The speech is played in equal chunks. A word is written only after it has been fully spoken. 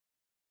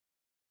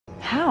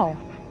How?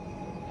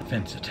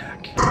 Fence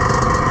attack.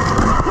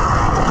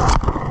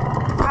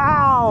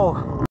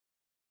 Ow!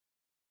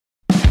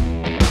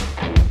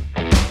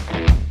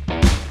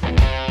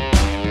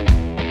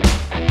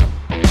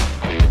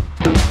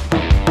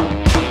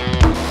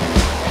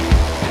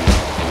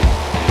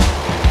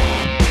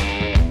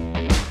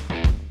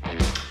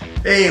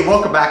 Hey,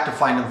 welcome back to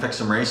Find 'em, Fix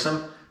 'em, Race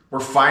 'em. We're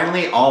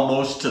finally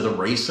almost to the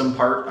racing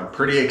part. I'm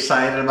pretty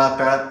excited about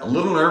that. A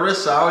little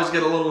nervous. I always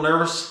get a little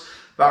nervous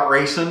about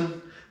racing,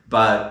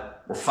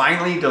 but we're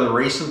finally to the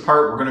racing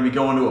part. We're going to be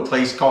going to a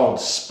place called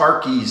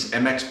Sparky's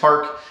MX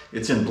Park.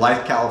 It's in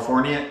Blyth,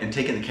 California, and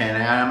taking the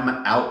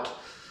Can-Am out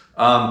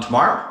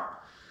tomorrow.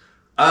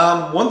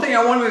 One thing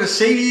I wanted to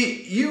say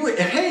to you,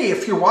 hey,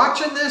 if you're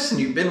watching this and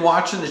you've been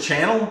watching the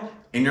channel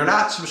and you're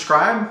not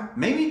subscribed,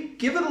 maybe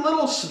give it a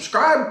little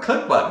subscribe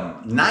click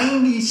button.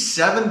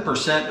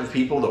 97% of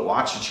people that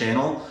watch the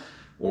channel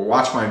or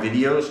watch my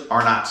videos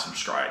are not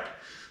subscribed.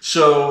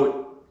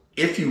 So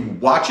if you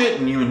watch it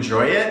and you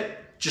enjoy it,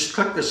 just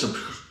click the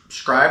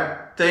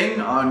subscribe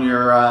thing on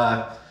your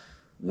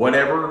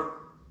whatever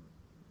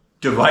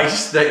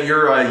device that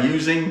you're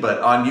using,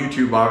 but on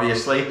YouTube,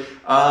 obviously.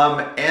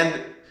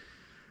 And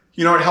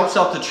you know, it helps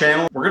out the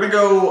channel. We're gonna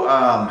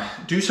go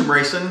do some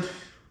racing,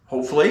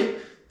 hopefully,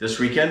 this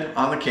weekend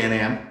on the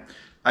Can-Am.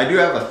 I do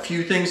have a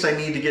few things I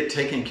need to get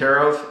taken care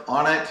of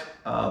on it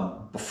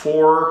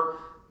before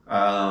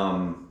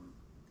I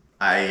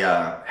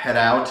head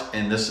out,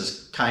 and this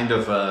is kind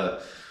of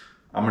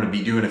I'm going to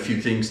be doing a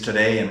few things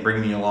today and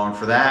bringing you along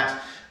for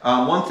that.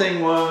 One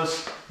thing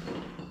was,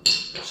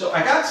 so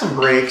I got some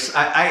brakes.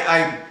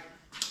 I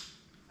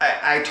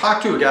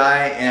talked to a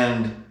guy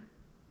and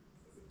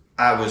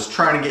I was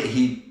trying to get,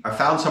 I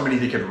found somebody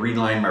that could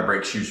reline my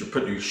brake shoes or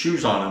put new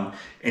shoes on them,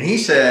 and he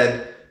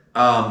said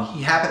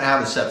he happened to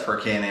have a set for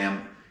a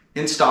Can-Am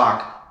in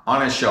stock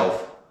on his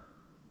shelf.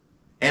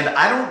 And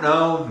I don't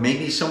know,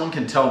 maybe someone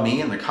can tell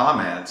me in the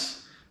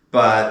comments,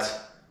 but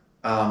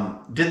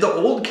did the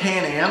old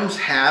Can-Ams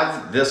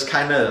have this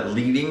kind of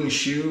leading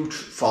shoe,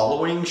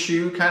 following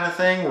shoe kind of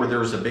thing where there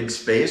was a big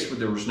space where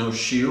there was no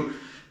shoe?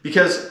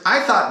 Because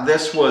I thought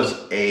this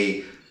was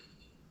it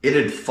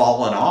had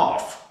fallen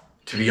off,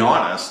 to be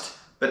honest.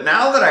 But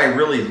now that I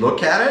really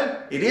look at it,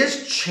 it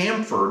is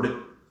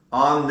chamfered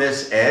on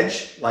this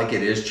edge like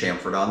it is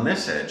chamfered on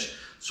this edge.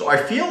 So I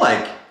feel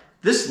like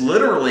this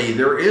literally,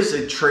 there is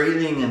a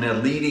trailing and a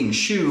leading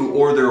shoe,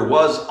 or there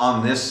was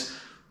on this,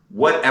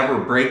 whatever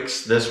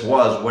brakes this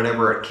was,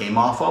 whatever it came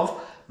off of.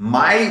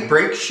 My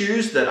brake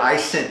shoes that I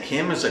sent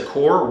him as a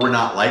core were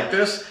not like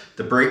this.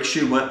 The brake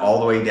shoe went all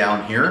the way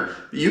down here.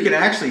 But you can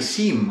actually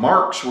see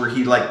marks where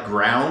he like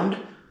ground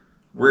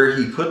where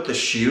he put the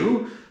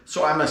shoe.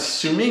 So I'm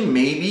assuming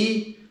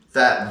maybe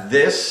that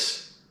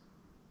this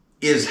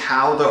is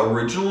how the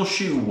original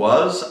shoe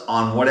was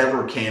on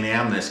whatever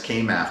Can-Am this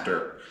came off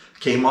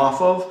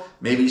of.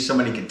 Maybe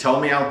somebody can tell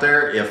me out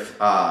there if,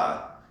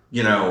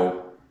 you know,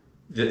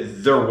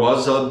 there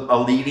was a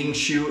leading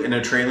shoe and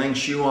a trailing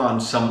shoe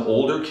on some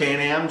older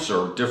Can-Ams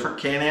or different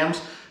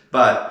Can-Ams.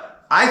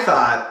 But I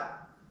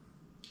thought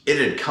it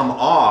had come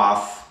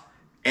off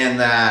and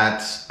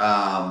that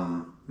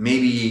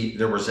maybe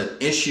there was an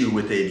issue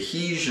with the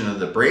adhesion of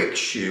the brake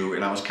shoe,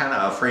 and I was kind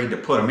of afraid to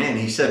put them in.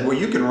 He said, well,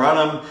 you can run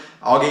them.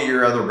 I'll get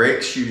your other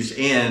brake shoes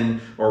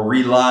in or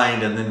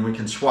relined, and then we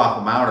can swap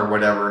them out or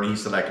whatever. And he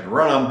said I could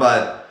run them,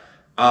 but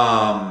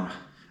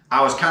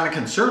I was kind of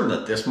concerned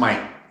that this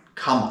might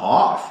come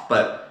off.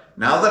 But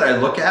now that I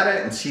look at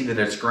it and see that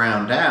it's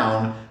ground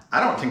down, I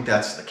don't think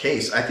that's the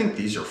case. I think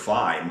these are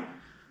fine.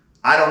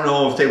 I don't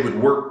know if they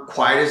would work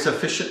quite as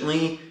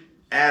efficiently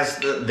as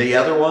the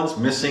other ones,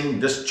 missing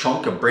this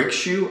chunk of brake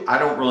shoe. I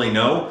don't really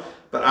know,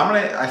 but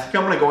I think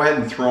I'm gonna go ahead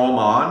and throw them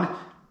on,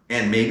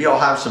 and maybe I'll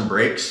have some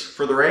brakes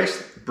for the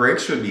race.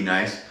 Brakes would be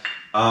nice.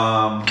 There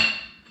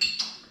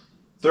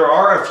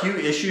are a few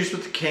issues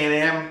with the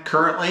Can-Am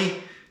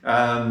currently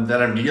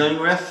that I'm dealing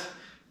with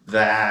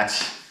that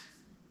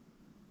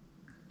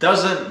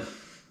doesn't,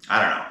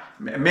 I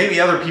don't know, maybe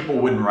other people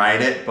wouldn't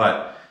ride it,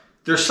 but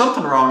there's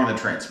something wrong in the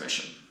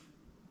transmission.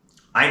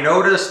 I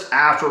noticed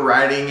after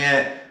riding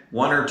it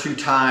one or two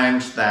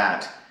times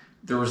that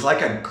there was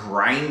like a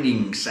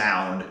grinding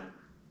sound.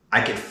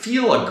 I could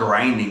feel a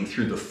grinding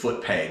through the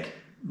foot peg,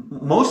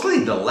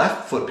 mostly the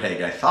left foot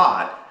peg, I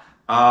thought.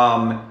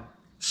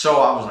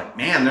 So I was like,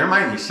 man, there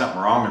might be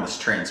something wrong with this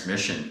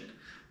transmission.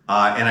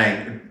 And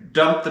I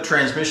dumped the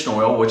transmission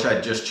oil, which I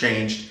just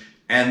changed,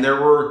 and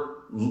there were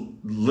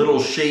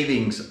little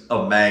shavings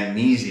of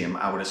magnesium.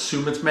 I would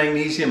assume it's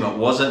magnesium. It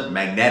wasn't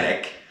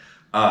magnetic,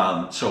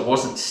 so it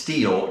wasn't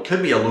steel. It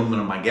could be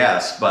aluminum, I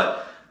guess,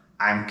 but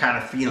I'm kind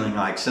of feeling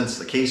like since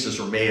the cases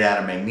were made out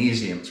of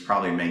magnesium, it's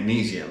probably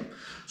magnesium.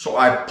 So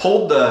I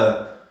pulled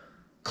the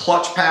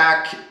clutch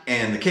pack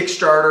and the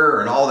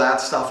Kickstarter and all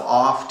that stuff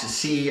off to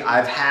see.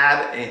 I've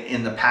had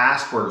in the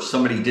past where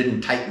somebody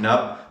didn't tighten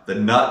up the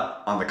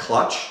nut on the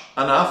clutch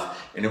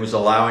enough, and it was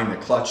allowing the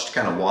clutch to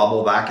kind of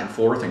wobble back and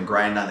forth and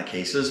grind on the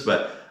cases,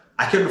 but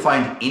I couldn't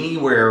find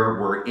anywhere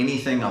where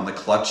anything on the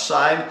clutch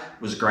side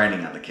was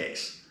grinding on the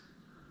case.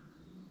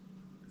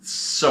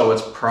 So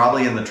it's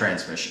probably in the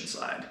transmission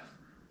side.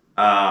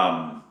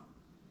 I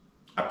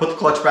put the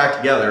clutch back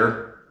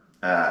together,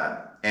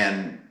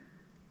 and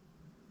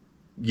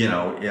you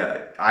know,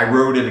 yeah, I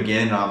rode it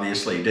again.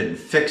 Obviously, didn't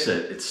fix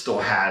it. It still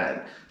had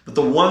it. But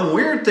the one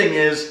weird thing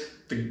is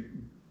the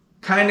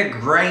kind of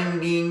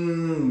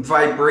grinding,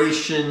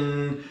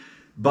 vibration,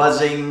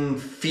 buzzing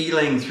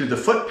feeling through the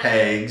foot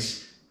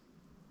pegs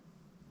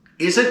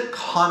isn't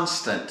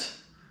constant.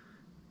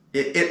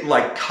 It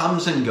like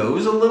comes and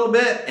goes a little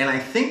bit, and I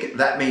think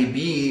that may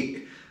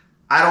be,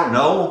 I don't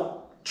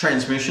know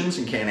transmissions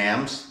and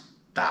Can-Ams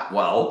that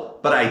well,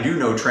 but I do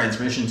know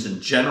transmissions in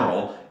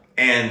general,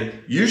 and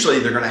usually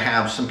they're going to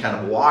have some kind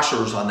of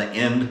washers on the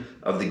end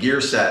of the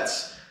gear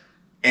sets,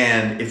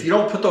 and if you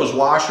don't put those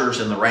washers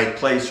in the right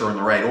place or in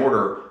the right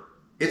order,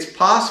 it's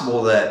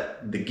possible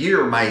that the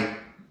gear might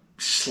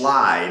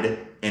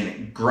slide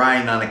and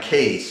grind on a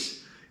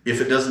case if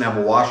it doesn't have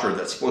a washer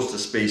that's supposed to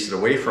space it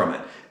away from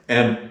it.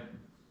 And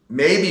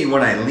maybe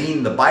when I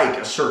lean the bike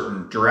a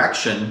certain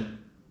direction,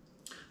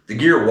 the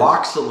gear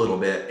walks a little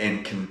bit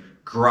and can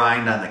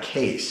grind on the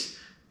case.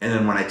 And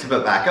then when I tip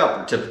it back up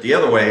or tip it the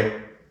other way,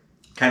 it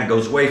kind of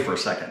goes away for a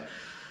second.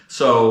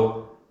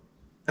 So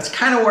that's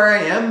kind of where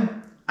I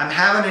am. I'm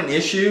having an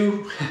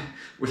issue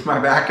with my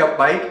backup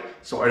bike,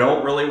 so I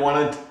don't really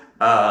want to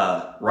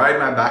ride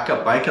my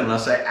backup bike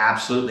unless I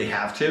absolutely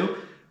have to.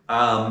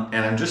 And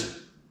I'm just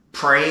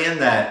praying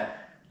that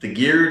the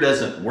gear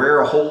doesn't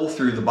wear a hole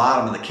through the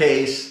bottom of the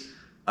case,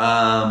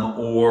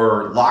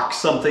 or lock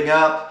something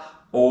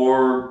up,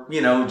 or,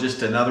 you know,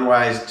 just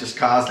otherwise just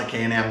cause the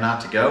Can-Am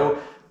not to go.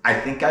 I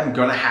think I'm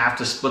going to have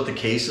to split the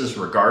cases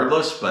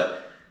regardless, but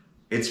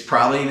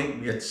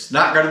it's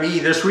not going to be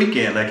this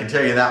weekend, I can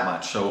tell you that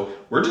much. So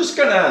we're just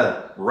going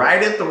to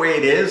ride it the way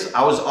it is.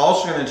 I was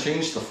also going to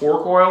change the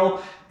fork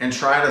oil and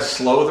try to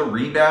slow the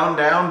rebound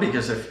down,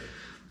 because if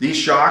these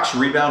shocks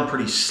rebound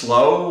pretty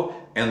slow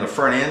and the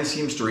front end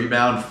seems to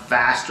rebound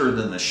faster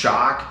than the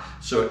shock,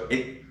 so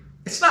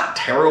it's not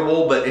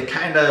terrible, but it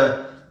kind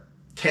of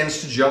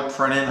tends to jump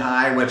front end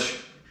high, which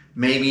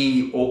maybe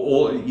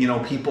you know,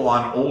 people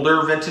on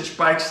older vintage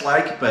bikes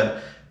like,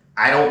 but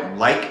I don't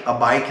like a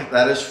bike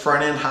that is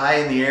front end high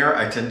in the air.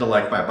 I tend to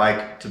like my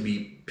bike to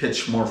be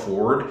pitched more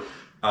forward.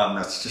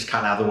 That's just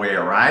kind of the way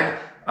I ride.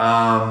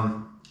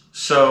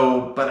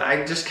 But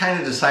I just kind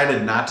of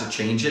decided not to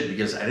change it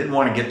because I didn't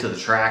want to get to the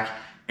track,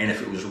 and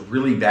if it was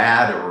really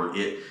bad or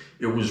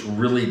it was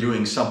really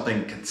doing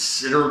something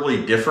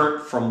considerably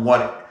different from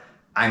what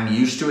I'm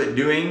used to it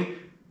doing,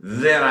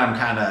 then I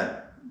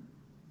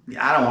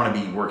don't want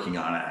to be working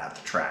on it at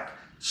the track.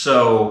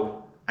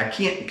 So I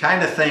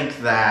kind of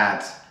think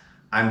that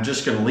I'm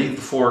just going to leave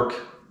the fork,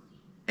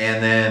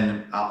 and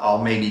then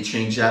I'll maybe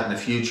change that in the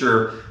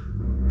future,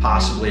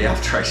 possibly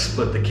after I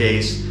split the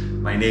case.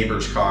 My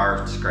neighbor's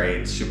car, it's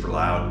great, it's super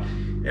loud.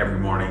 Every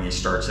morning he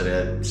starts it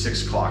at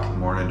 6 o'clock in the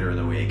morning during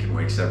the week and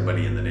wakes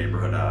everybody in the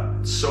neighborhood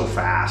up. It's so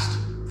fast,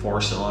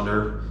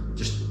 4-cylinder,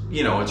 just,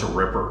 you know, it's a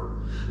ripper.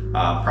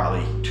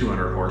 Probably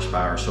 200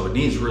 horsepower, so it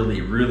needs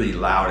really, really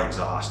loud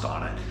exhaust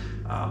on it,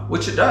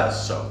 which it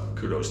does, so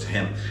kudos to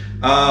him.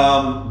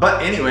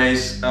 But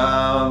anyways,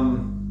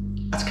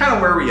 that's kind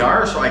of where we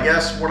are. So I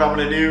guess what I'm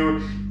going to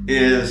do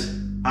is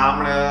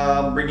I'm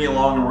going to bring you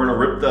along, and we're going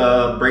to rip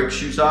the brake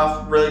shoes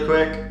off really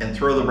quick and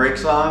throw the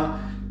brakes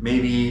on,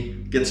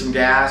 maybe get some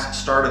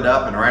gas, start it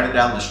up and ride it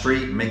down the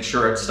street and make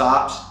sure it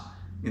stops,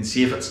 and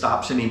see if it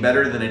stops any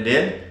better than it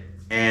did.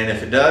 And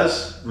if it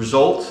does,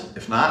 result.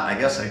 If not, I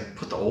guess I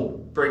put the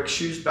old brake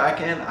shoes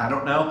back in, I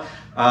don't know.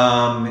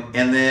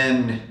 And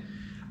then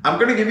I'm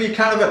going to give you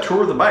kind of a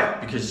tour of the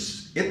bike,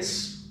 because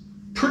it's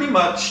pretty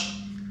much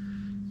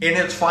in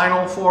its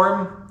final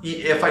form.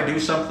 If I do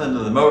something to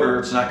the motor,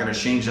 it's not going to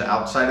change the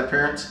outside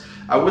appearance.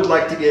 I would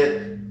like to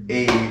get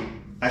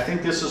I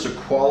think this is a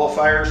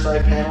qualifier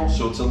side panel,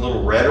 so it's a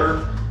little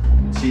redder.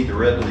 See the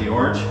red to the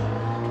orange?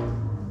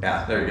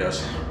 Yeah, there it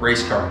goes.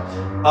 Race car.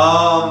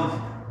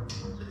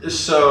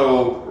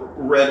 So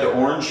red to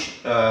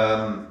orange.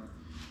 I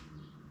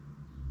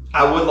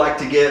would like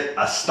to get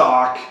a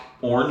stock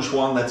orange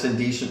one that's in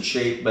decent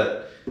shape,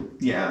 but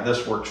yeah,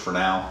 this works for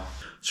now.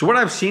 So what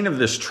I've seen of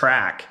this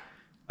track,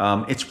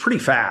 it's pretty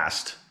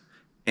fast,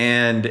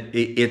 and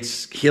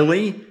it's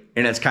hilly,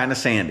 and it's kind of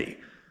sandy.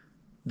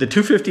 The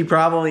 250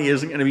 probably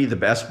isn't going to be the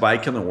best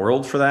bike in the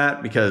world for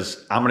that,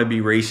 because I'm going to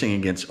be racing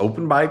against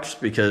open bikes,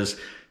 because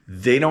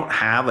they don't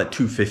have a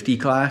 250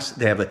 class.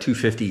 They have a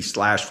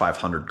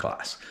 250/500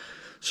 class.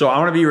 So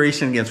I'm going to be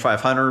racing against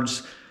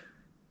 500s,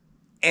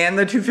 and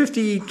the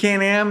 250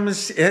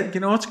 Can-Ams, you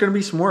know, it's going to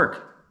be some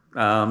work.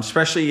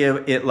 Especially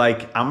I'm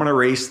going to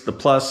race the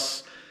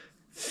plus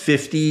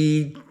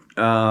 50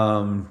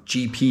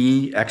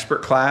 GP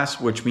expert class,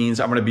 which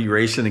means I'm going to be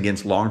racing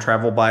against long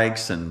travel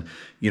bikes and,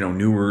 you know,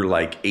 newer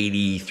like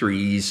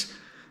 83s,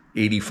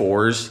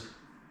 84s,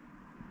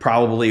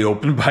 probably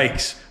open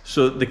bikes.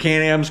 So the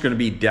Can-Am is going to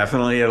be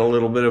definitely at a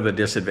little bit of a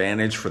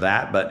disadvantage for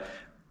that. But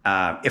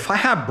if I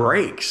have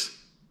brakes,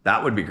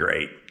 that would be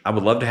great. I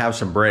would love to have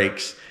some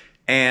brakes,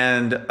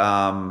 and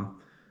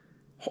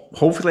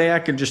hopefully I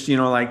can just, you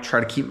know, like try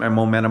to keep my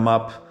momentum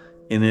up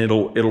and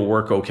it'll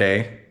work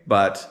okay.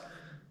 But,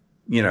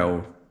 you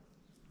know,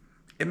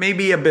 it may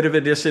be a bit of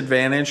a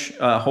disadvantage.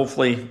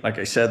 Hopefully, like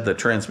I said, the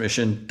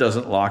transmission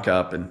doesn't lock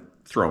up and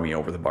throw me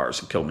over the bars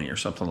and kill me or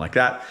something like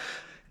that.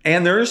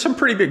 And there is some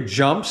pretty big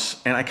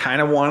jumps, and I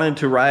kind of wanted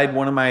to ride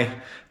one of my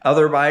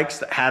other bikes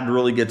that had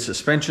really good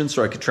suspension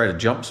so I could try to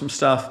jump some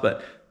stuff,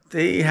 but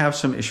they have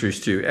some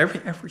issues too.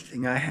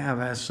 Everything I have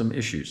has some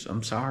issues.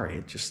 I'm sorry,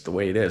 it's just the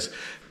way it is.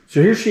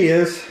 So here she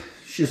is.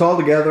 She's all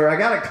together. I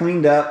got it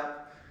cleaned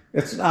up.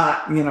 It's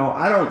not, you know,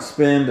 I don't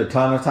spend a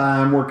ton of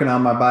time working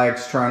on my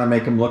bikes trying to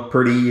make them look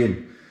pretty.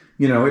 And,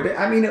 you know,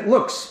 I mean, it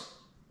looks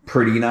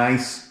pretty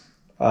nice.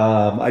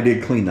 I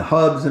did clean the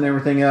hubs and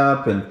everything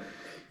up and,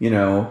 you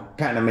know,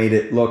 kind of made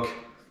it look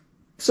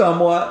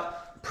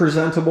somewhat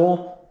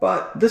presentable.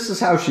 But this is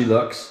how she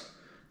looks.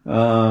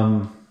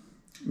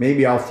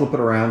 Maybe I'll flip it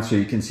around so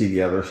you can see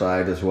the other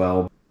side as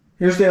well.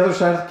 Here's the other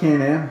side of the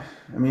Can-Am.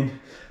 I mean,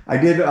 I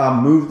did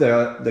move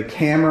the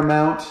camera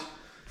mount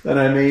that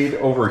I made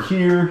over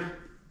here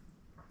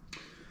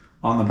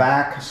on the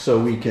back so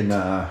we can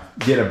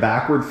get a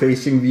backward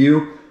facing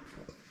view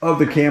of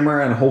the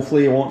camera, and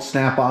hopefully it won't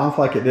snap off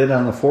like it did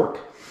on the fork.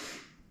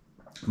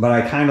 But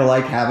I kind of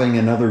like having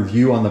another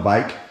view on the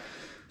bike,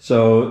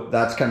 so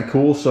that's kind of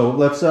cool. So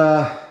let's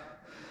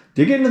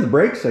dig into the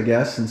brakes, I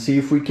guess, and see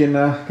if we can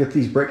get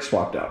these brakes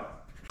swapped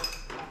out.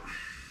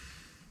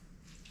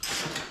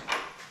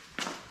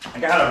 I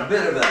got a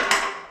bit of an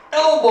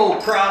elbow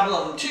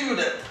problem too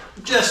to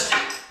just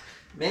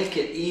make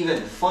it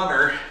even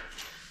funner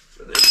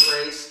for this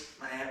race.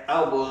 My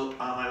elbow on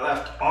my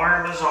left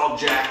arm is all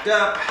jacked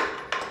up.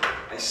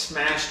 I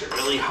smashed it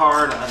really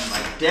hard on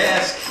my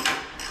desk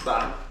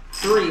about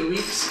 3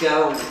 weeks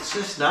ago, and it's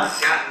just not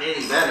gotten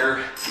any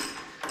better.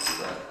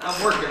 But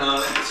I'm working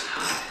on it.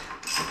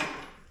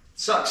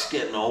 Sucks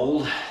getting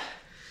old.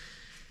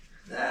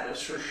 That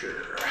is for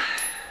sure.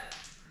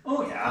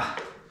 Oh yeah.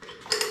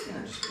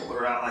 And just pull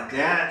her out like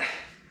that.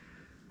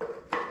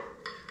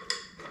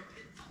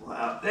 Pull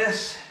out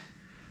this,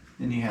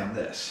 then you have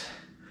this.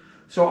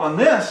 So on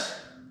this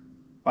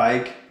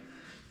bike,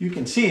 you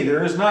can see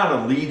there is not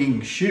a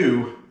leading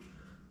shoe.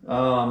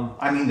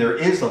 I mean, there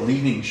is a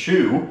leading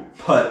shoe,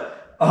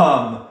 but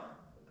the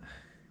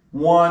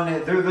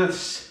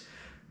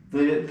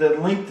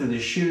length of the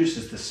shoes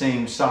is the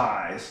same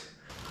size.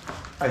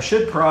 I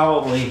should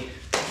probably,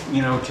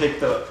 you know, take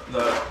the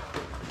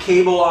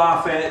cable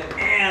off it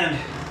and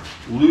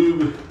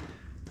lube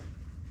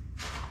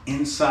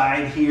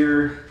inside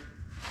here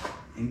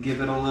and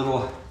give it a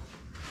little,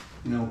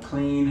 you know,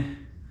 clean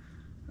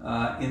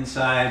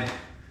inside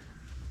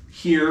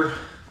here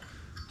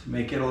to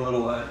make it a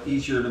little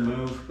easier to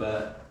move,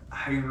 but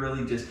I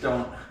really just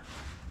don't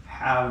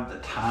have the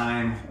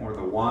time or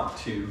the want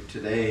to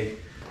today,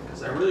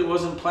 because I really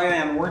wasn't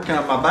planning on working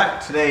on my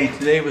bike today.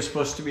 Today was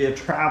supposed to be a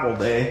travel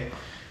day,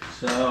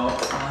 so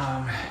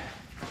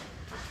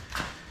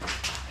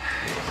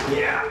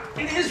yeah,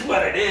 it is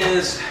what it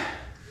is.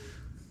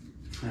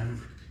 I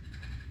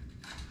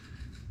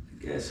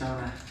guess I'm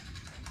gonna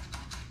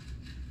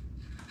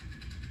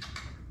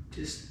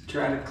just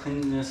try to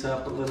clean this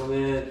up a little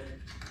bit.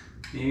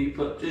 Maybe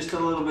put just a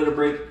little bit of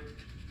brake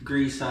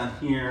grease on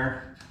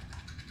here.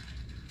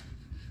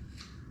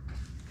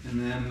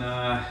 And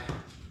then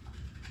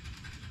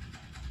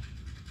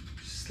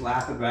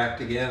slap it back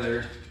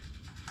together.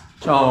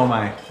 So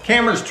my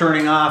camera's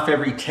turning off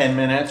every 10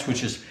 minutes,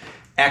 which is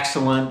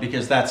excellent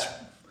because that's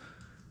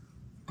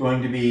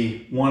going to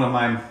be one of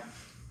my,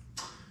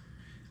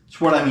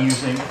 it's what I'm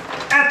using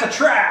at the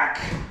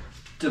track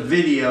to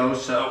video.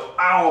 So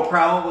I will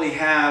probably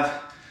have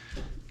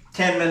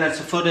 10 minutes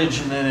of footage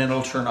and then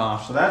it'll turn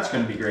off. So that's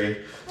going to be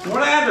great. From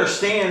what I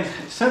understand,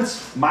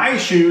 since my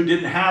shoe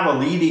didn't have a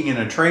leading and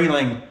a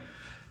trailing,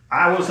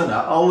 I wasn't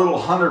a little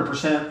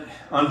 100%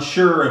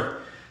 unsure.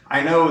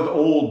 I know the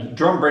old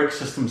drum brake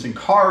systems in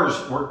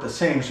cars work the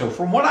same. So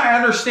from what I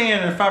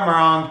understand, if I'm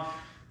wrong,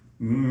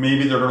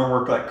 maybe they're going to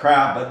work like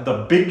crap, but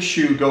the big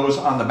shoe goes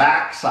on the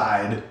back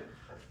side,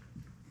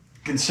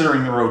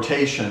 considering the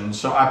rotation.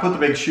 So I put the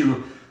big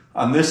shoe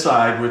on this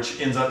side,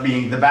 which ends up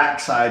being the back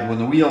side when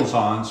the wheel's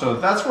on. So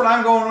that's what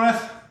I'm going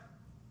with.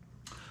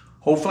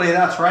 Hopefully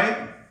that's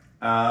right.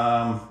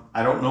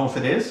 I don't know if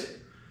it is.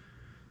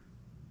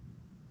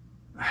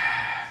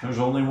 There's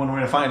only one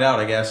way to find out,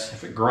 I guess,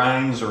 if it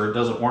grinds or it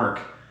doesn't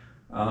work.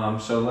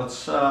 So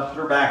let's put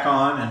her back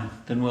on, and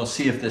then we'll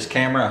see if this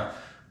camera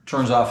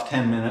turns off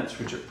 10 minutes,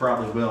 which it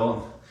probably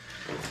will.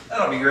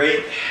 That'll be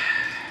great.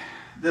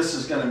 This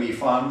is going to be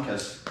fun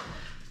because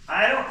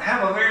I don't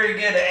have a very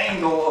good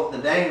angle of the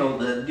dangle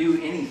to do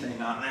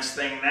anything on this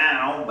thing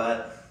now,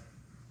 but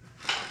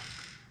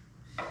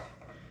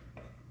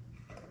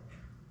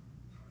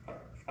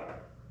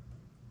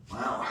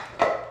wow.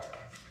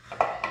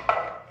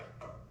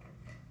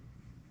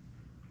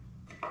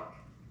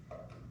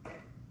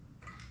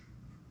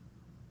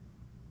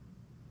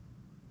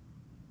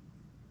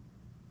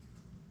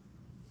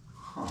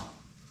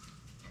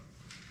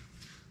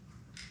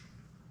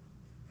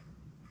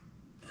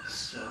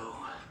 So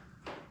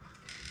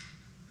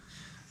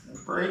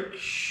brake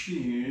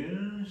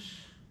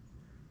shoes.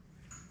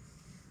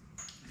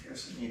 I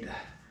guess I need to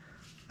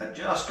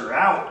adjust her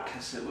out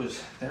because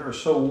they were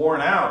so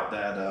worn out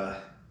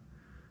that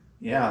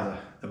yeah,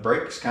 the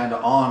brake's kind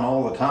of on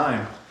all the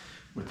time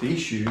with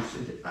these shoes.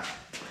 The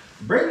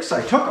brakes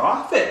I took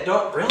off it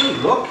don't really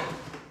look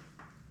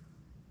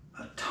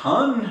a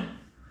ton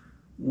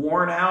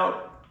worn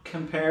out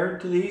compared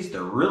to these.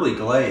 They're really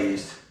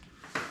glazed,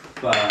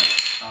 but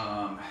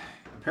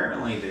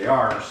apparently they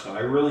are, so I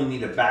really need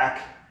to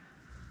back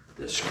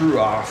the screw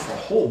off a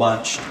whole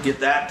bunch to get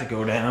that to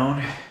go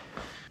down.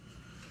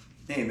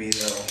 Maybe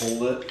that'll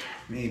hold it,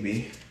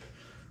 maybe.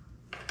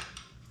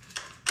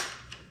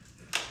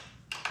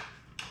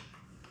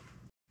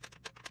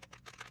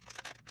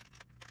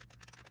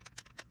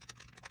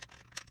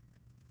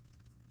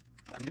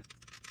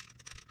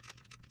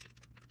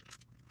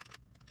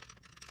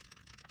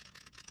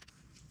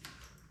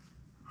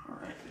 All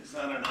right, is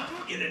that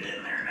enough? Get it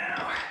in there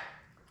now.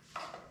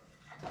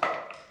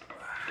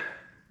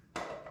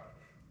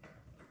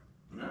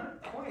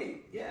 Not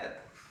quite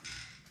yet.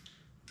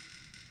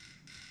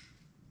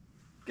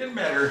 Getting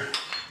better.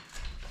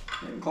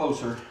 Getting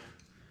closer.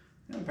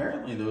 And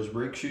apparently those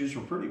brake shoes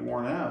were pretty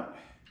worn out.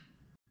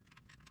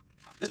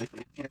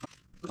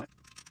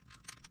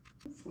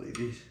 Hopefully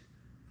these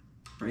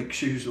brake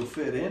shoes will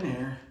fit in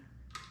here.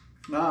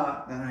 If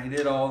not, then I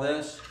did all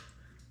this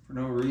for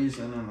no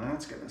reason, and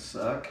that's gonna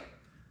suck.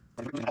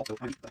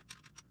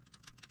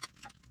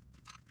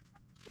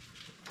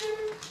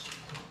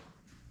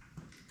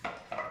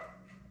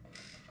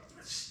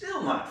 It's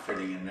still not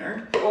fitting in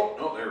there. Oh,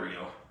 no, there we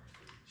go.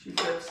 She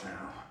fits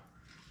now.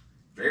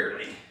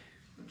 Barely,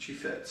 but she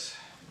fits.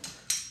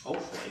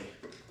 Hopefully.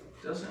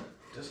 Does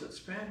it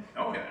spin?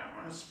 Oh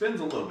yeah, it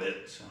spins a little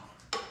bit, so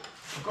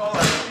we'll call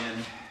that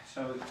in.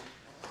 So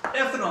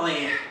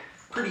definitely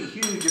pretty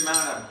huge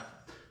amount of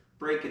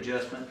brake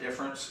adjustment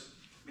difference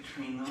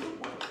between those.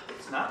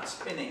 It's not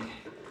spinning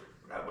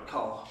what I would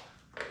call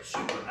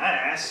super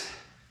nice,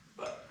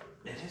 but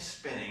it is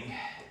spinning.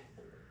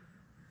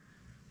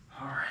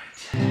 All right.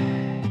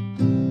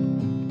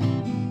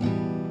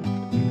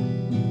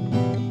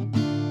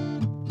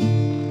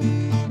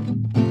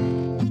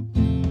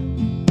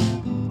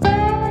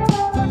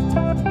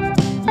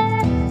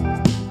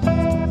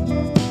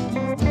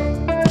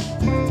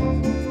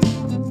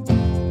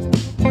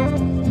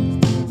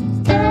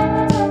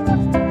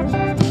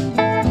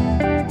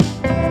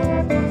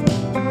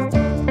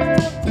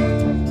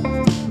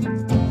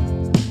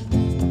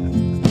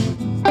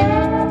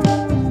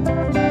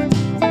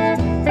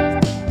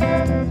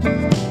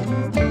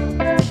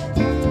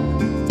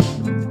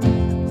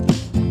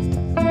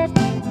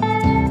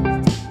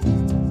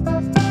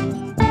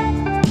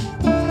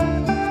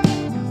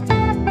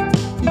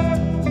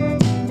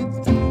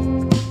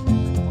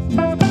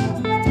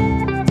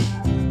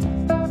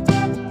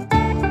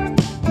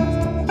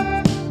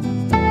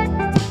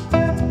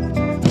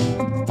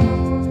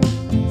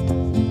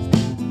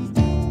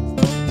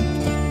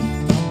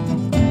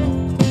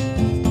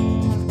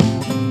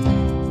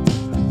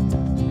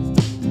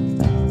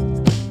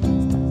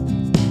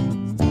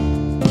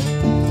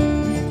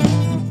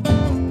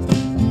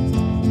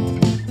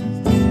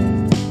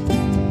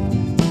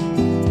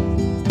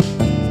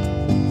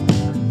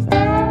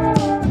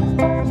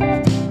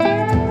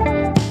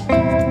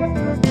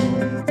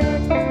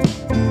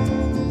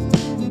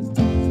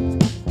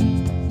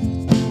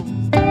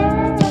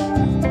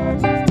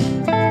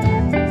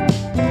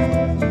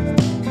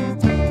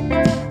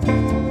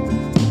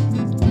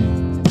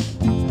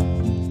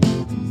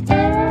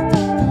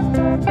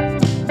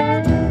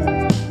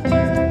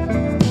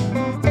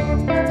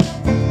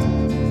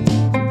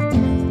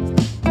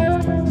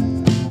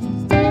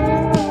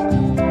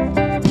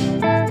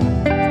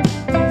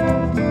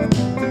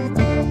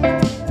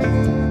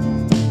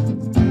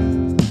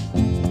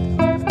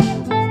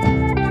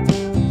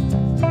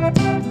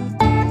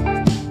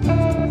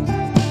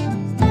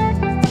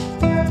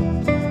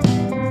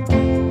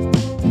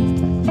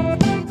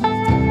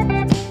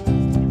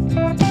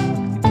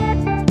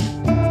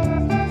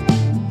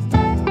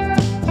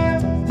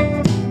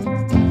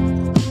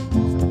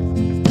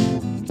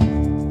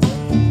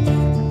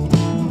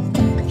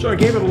 I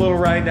gave it a little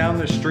ride down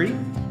the street,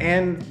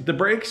 and the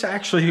brakes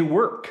actually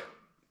work.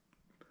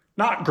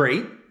 Not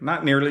great,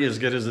 not nearly as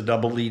good as a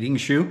double leading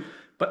shoe,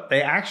 but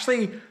they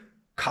actually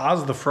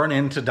cause the front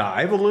end to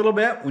dive a little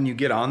bit when you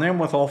get on them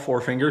with all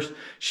four fingers.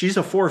 She's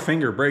a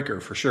 4-finger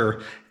braker for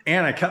sure,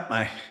 and I cut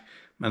my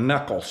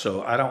knuckle,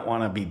 so I don't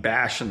want to be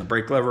bashing the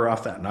brake lever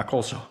off that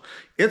knuckle, so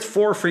it's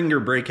 4-finger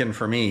braking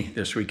for me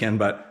this weekend,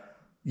 but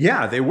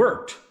yeah, they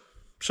worked.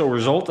 So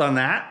result on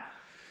that.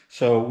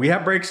 So we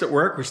have brakes that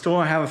work. We still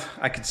don't have,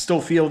 I could still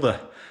feel the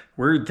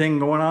weird thing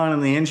going on in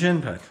the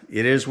engine, but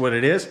it is what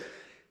it is.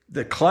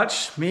 The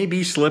clutch may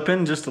be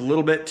slipping just a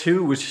little bit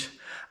too, which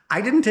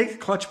I didn't take the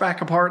clutch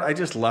back apart. I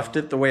just left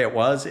it the way it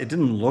was. It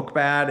didn't look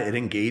bad. It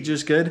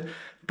engages good,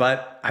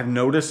 but I've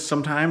noticed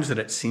sometimes that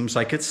it seems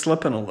like it's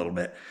slipping a little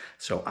bit.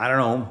 So I don't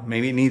know,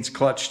 maybe it needs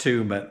clutch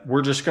too, but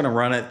we're just gonna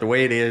run it the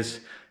way it is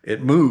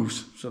it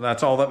moves. So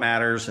that's all that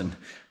matters. And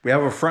we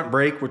have a front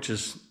brake, which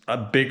is a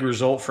big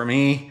result for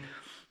me.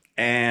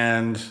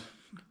 And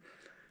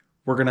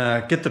we're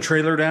gonna get the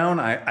trailer down.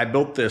 I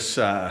built this,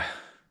 I'll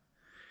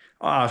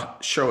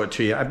show it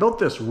to you. I built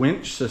this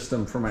winch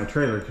system for my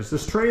trailer because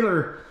this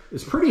trailer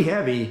is pretty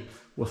heavy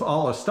with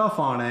all the stuff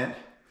on it,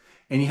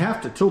 and you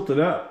have to tilt it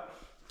up.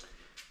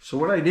 So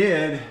what I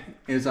did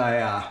is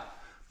I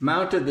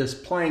mounted this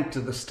plank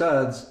to the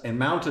studs and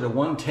mounted a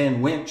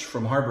 110 winch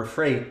from Harbor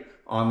Freight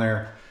on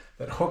there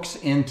that hooks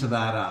into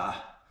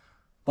that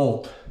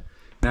bolt.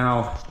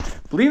 Now,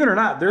 believe it or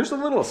not, there's a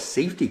little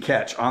safety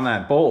catch on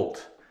that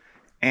bolt.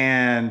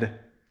 And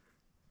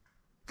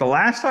the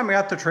last time I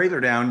got the trailer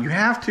down, you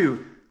have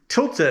to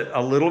tilt it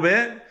a little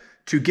bit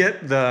to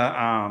get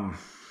the,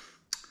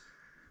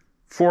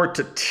 for it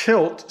to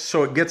tilt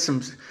so it gets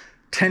some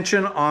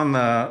tension on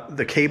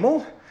the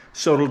cable.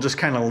 So it'll just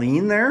kind of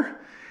lean there.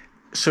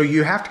 So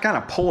you have to kind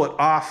of pull it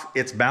off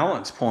its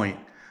balance point.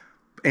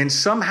 And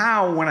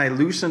somehow when I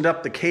loosened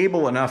up the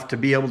cable enough to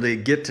be able to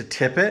get to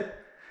tip it,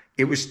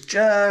 it was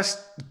just,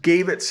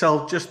 gave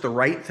itself just the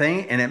right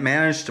thing, and it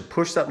managed to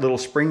push that little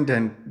spring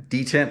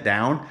detent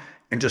down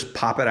and just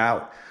pop it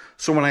out.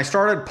 So when I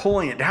started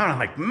pulling it down, I'm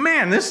like,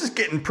 man, this is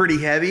getting pretty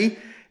heavy.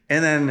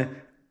 And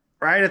then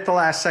right at the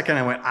last second,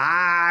 I went,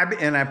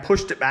 and I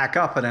pushed it back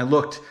up, and I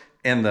looked,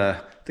 and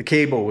the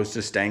cable was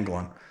just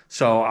dangling.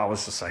 So I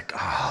was just like,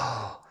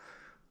 oh.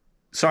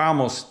 So I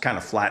almost kind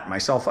of flattened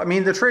myself. I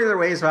mean, the trailer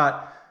weighs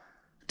about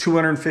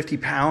 250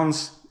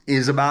 pounds.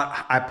 Is about,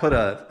 I put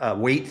a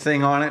weight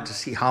thing on it to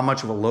see how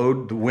much of a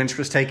load the winch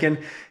was taking.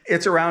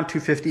 It's around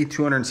 250,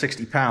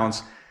 260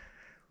 pounds.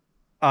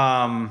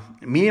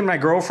 Me and my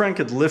girlfriend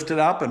could lift it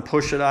up and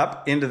push it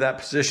up into that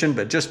position,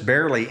 but just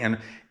barely. And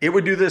it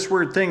would do this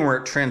weird thing where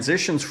it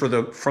transitions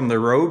from the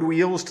road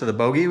wheels to the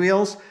bogey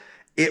wheels.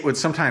 It would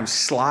sometimes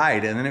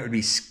slide, and then it would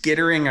be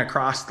skittering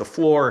across the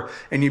floor,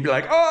 and you'd be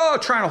like, oh,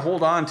 trying to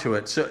hold on to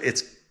it. So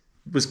it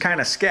was kind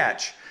of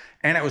sketch,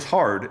 and it was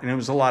hard, and it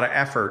was a lot of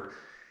effort.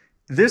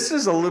 This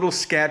is a little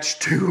sketch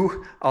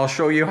too. I'll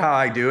show you how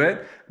I do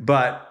it,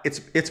 but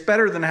it's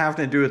better than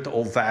having to do it the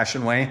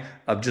old-fashioned way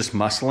of just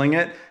muscling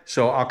it.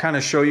 So I'll kind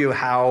of show you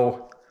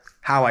how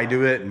I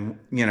do it, and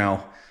you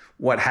know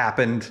what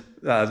happened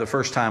the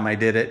first time I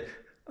did it.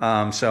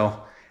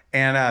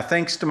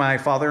 Thanks to my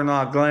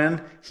father-in-law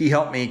Glenn, he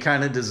helped me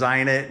kind of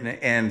design it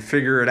and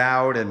figure it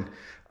out, and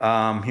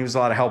he was a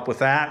lot of help with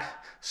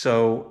that.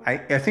 So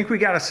I think we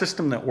got a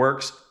system that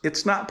works.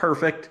 It's not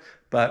perfect,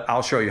 but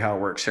I'll show you how it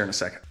works here in a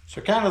second.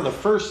 So kind of the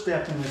first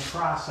step in this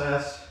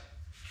process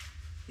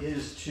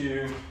is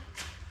to,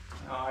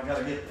 I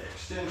gotta get the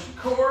extension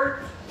cord,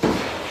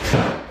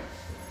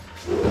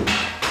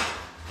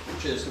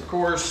 which is of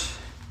course,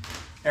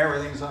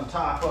 everything's on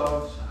top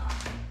of.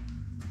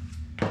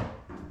 So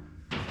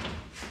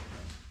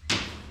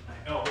my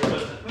elbow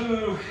doesn't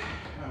move.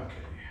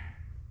 Okay.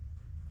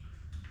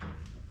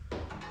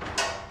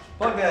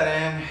 Plug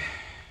that in.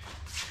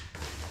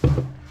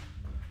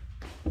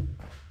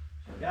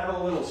 Got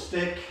a little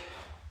stick,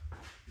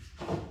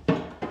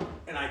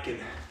 and I can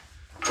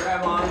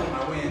grab onto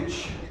my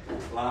winch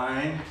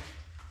line.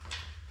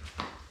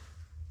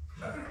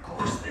 But of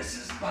course, this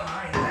is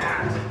behind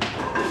that.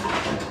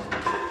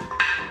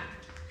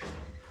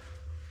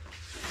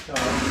 So,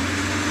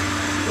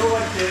 go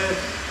like this,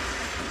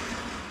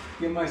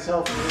 give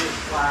myself a little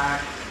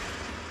slack.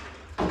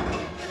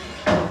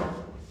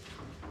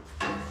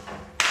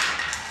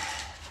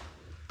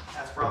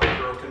 That's probably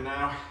broken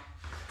now.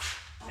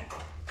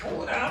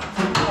 Pull it out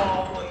from the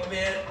wall a little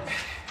bit.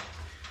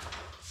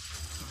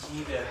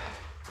 Need to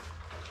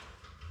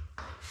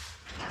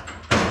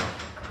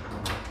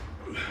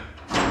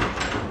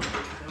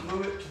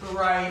move it to the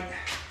right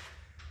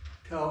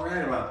till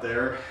right about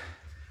there.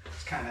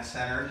 It's kind of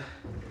centered.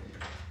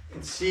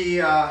 And see,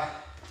 so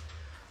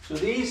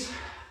these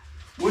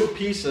wood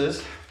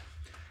pieces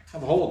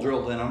have a hole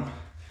drilled in them,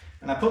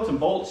 and I put some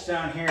bolts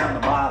down here on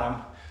the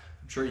bottom.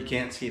 I'm sure you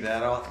can't see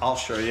that. I'll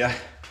show you.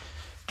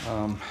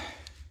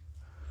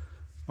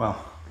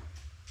 Well,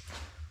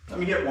 let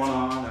me get one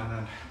on, and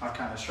then I'll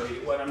kind of show you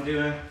what I'm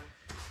doing.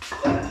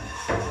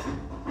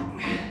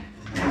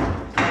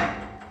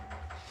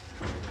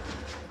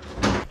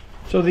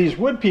 So these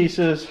wood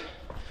pieces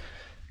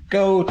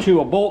go to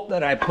a bolt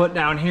that I put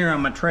down here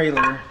on my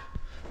trailer.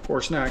 Of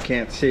course, now I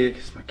can't see it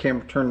because my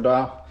camera turned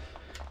off.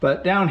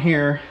 But down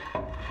here,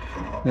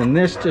 then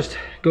this just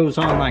goes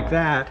on like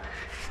that.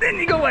 Then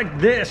you go like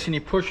this, and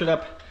you push it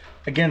up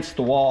against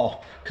the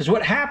wall. Because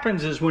what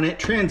happens is when it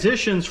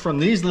transitions from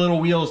these little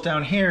wheels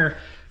down here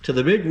to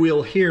the big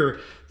wheel here,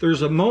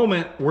 there's a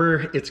moment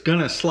where it's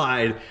gonna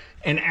slide.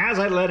 And as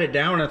I let it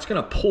down, it's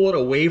gonna pull it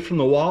away from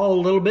the wall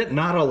a little bit,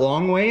 not a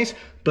long ways,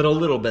 but a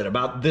little bit,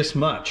 about this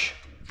much.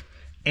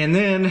 And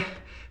then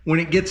when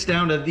it gets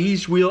down to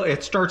these wheels,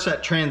 it starts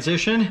that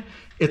transition,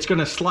 it's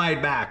gonna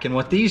slide back. And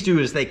what these do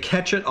is they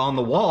catch it on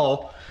the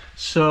wall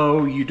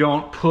so you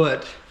don't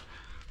put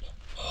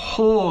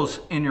holes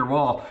in your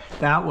wall.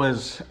 That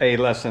was a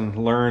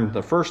lesson learned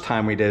the first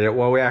time we did it.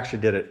 Well, we actually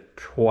did it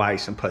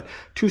twice and put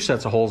 2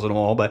 sets of holes in the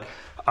wall. But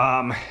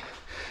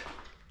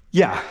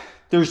yeah,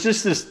 there's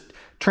just this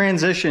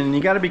transition.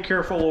 You got to be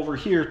careful over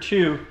here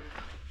too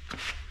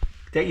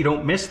that you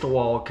don't miss the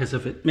wall, because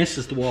if it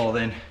misses the wall,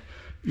 then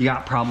you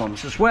got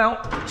problems as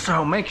well.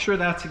 So make sure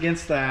that's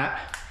against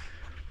that.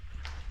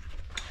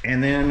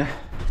 And then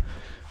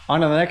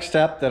on to the next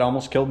step that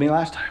almost killed me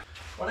last time.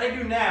 What I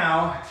do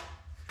now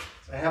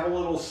is I have a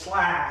little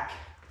slack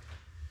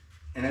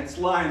and it's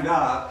lined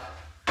up.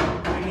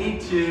 I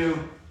need to,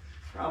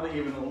 probably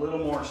even a little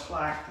more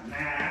slack than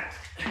that.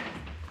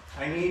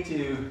 I need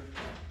to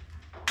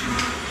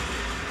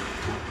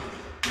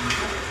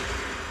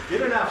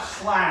get enough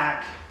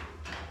slack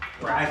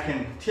where I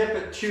can tip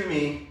it to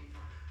me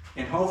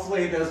and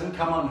hopefully it doesn't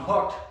come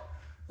unhooked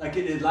like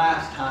it did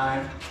last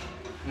time,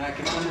 and I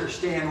can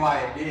understand why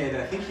it did.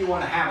 I think you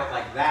want to have it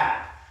like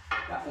that.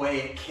 That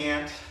way it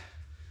can't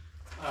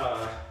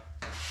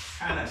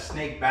kind of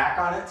snake back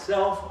on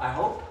itself, I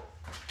hope.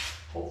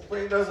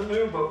 Hopefully it doesn't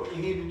move, but what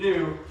you need to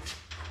do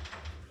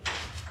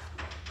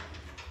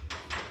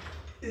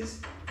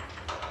is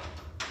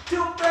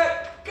tilt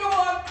that, go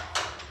on.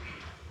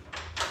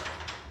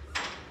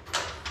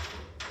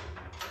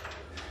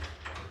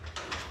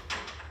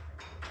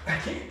 I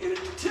can't get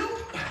it to tilt.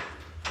 I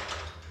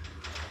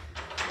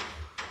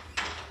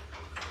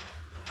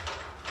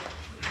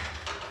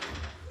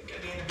think I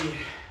need to be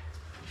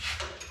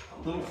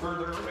a little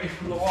further away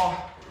from the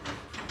wall.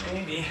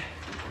 Maybe it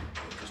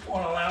just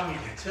won't allow me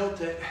to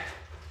tilt it.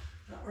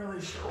 Not really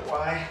sure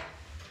why.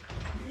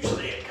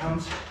 Usually it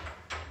comes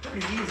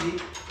pretty easy.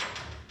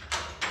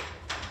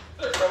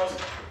 There it goes.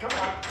 Come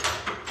on.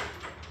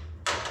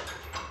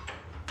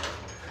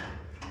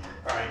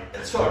 All right,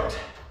 it's hooked.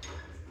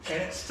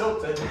 And it's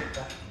tilted.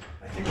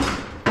 I think it's,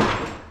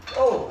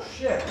 oh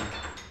shit.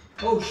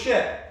 Oh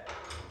shit.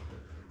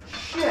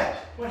 Shit,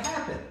 what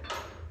happened?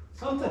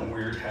 Something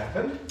weird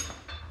happened.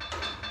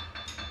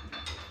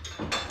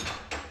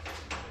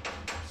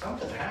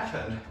 Something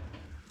happened.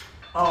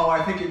 Oh,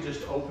 I think it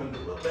just opened a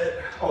little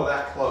bit. Oh,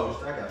 that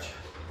closed, I got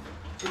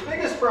you. The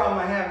biggest problem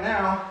I have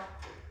now,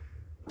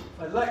 if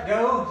I let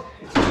go,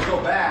 it's gonna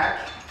go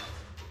back.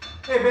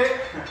 Hey, babe.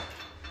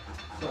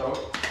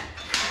 So,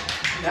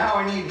 now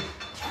I need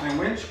my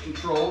winch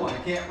control and I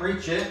can't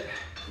reach it.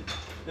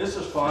 This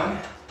is fun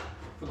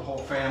for the whole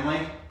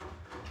family.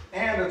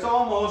 And it's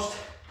almost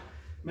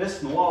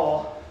missing the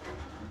wall.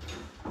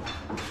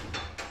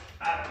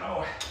 I don't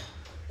know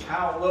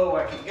how low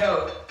I can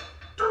go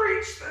to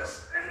reach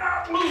this and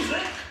not lose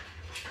it.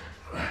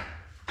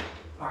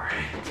 All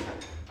right,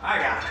 I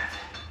got it.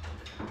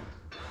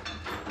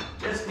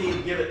 Just need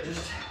to give it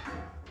just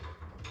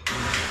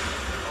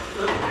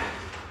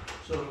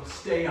so it'll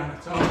stay on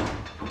its own.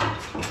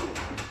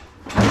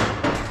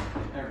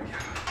 There we go.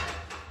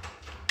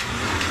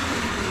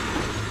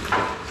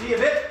 See, a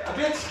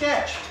bit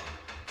sketch.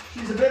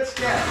 She's a bit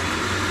sketch.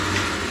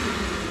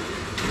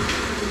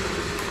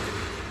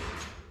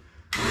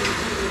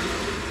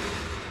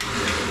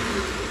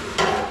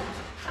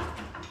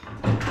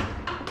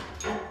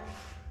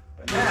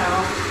 But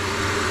now,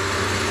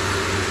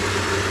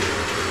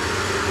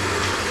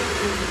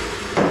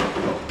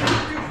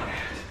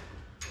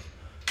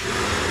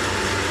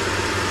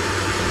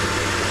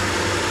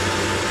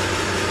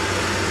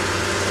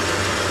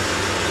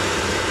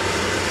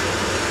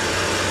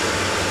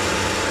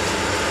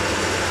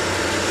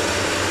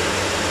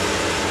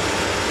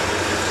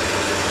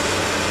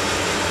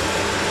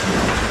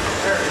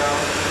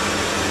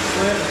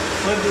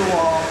 slid your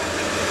wall.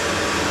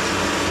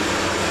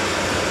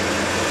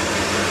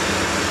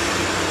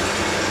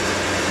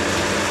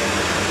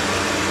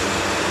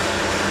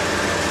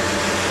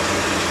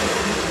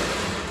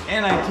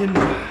 And I can,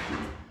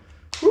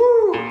 woo!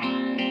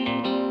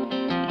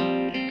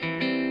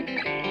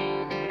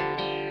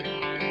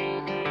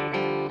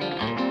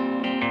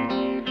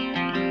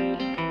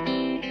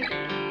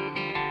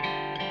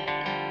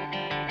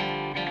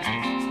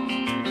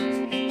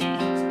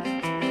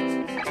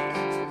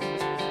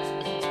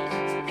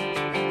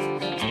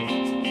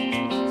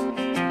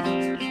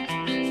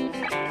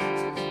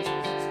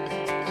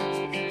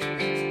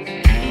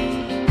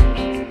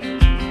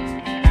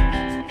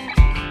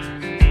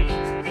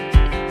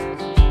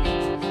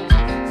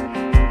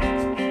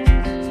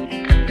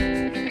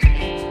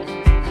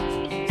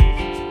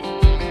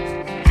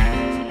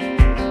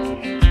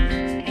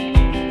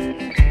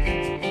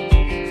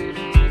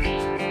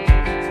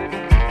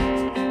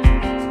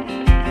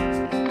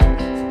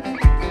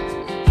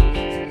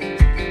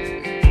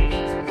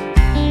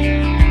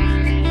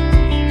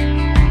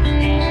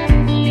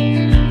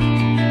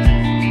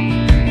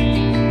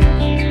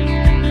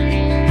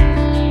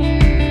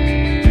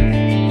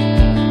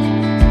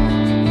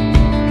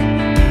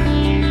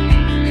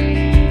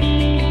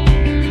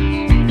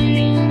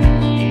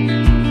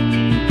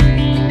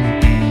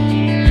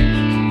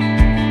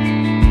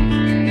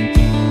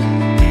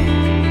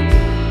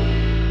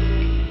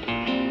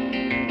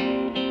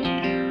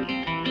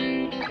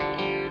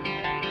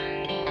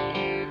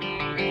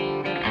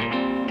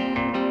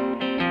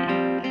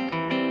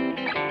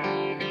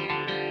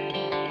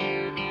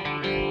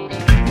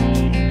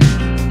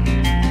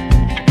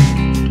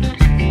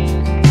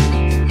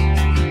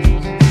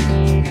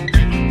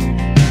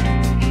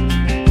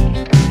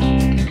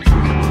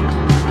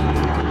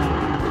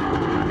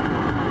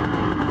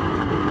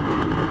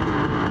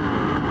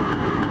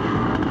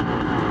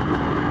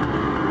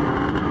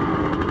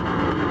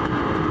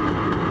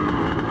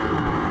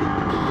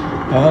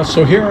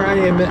 So here I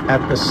am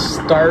at the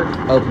start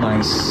of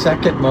my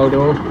second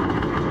moto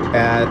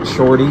at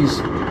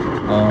Shorty's.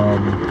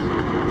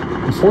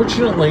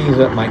 Unfortunately,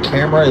 that my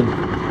camera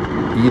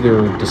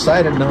either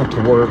decided not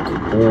to work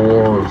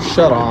or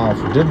shut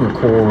off or didn't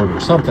record or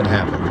something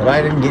happened, but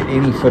I didn't get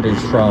any footage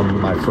from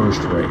my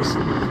first race.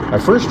 My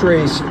first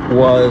race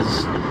was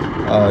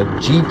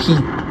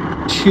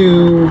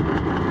GP2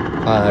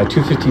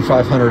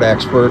 250-500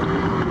 expert.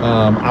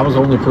 I was the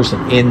only person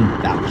in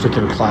that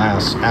particular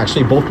class.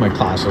 Actually, both my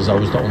classes, I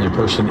was the only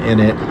person in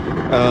it.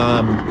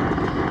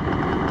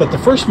 But the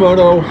first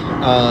moto,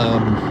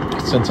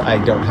 since I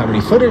don't have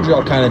any footage,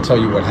 I'll kind of tell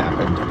you what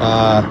happened.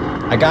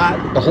 I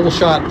got the whole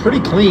shot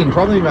pretty clean,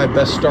 probably my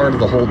best start of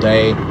the whole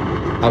day.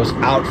 I was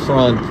out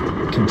front,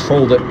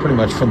 controlled it pretty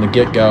much from the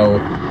get-go,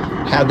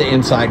 had the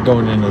inside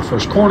going into the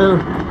first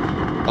corner.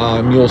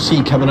 You'll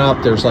see coming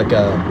up, there's like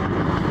a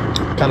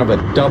kind of a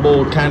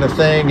double kind of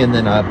thing, and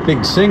then a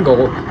big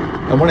single.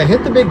 And when I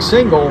hit the big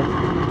single,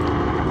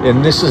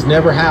 and this has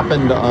never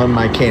happened on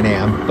my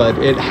Can-Am, but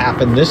it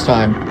happened this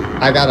time,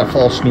 I got a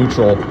false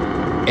neutral,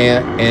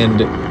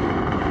 and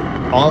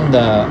on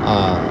the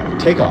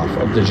takeoff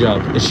of the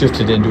jump, it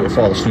shifted into a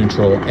false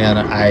neutral, and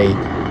I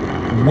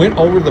went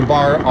over the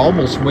bar,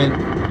 almost went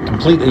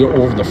completely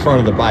over the front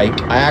of the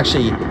bike. I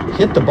actually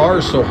hit the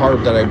bars so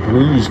hard that I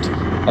bruised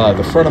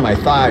the front of my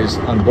thighs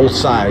on both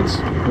sides,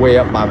 way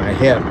up by my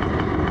hip.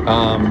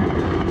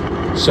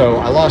 So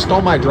I lost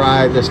all my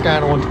drive. This guy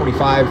on a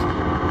 125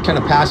 kind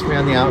of passed me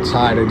on the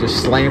outside. I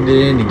just slammed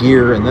it into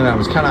gear, and then I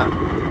was kind of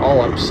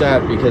all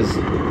upset because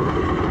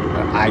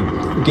I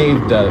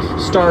gave the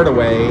start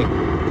away,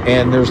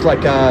 and there's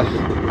like a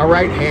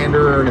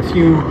right-hander and a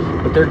few,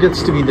 but there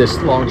gets to be this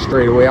long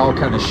straightaway. I'll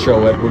kind of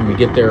show it when we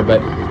get there,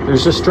 but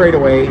there's a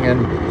straightaway,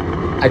 and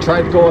I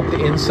tried to go up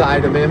the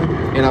inside of him,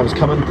 and I was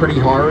coming pretty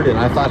hard, and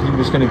I thought he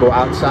was going to go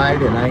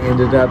outside, and I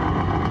ended up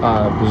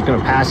was going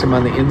to pass him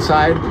on the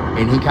inside,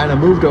 and he kind of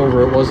moved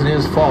over. It wasn't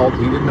his fault.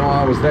 He didn't know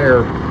I was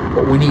there.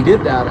 But when he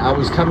did that, I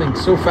was coming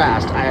so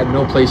fast, I had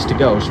no place to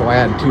go. So I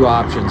had two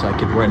options. I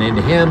could run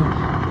into him,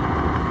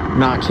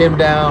 knock him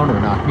down, or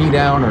knock me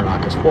down, or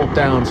knock us both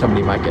down.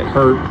 Somebody might get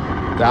hurt.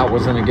 That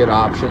wasn't a good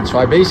option. So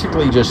I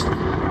basically just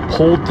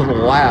pulled to the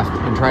left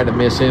and tried to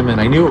miss him,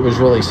 and I knew it was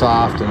really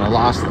soft, and I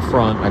lost the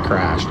front. I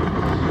crashed.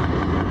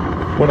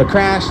 When I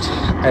crashed,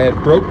 it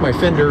broke my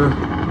fender.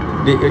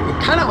 It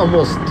kind of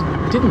almost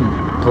didn't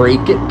break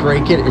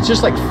it. It's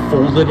just like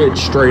folded it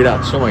straight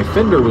up. So my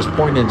fender was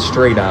pointed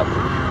straight up.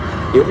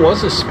 It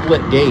was a split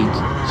gate.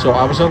 So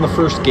I was on the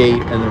first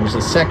gate, and there was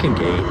a second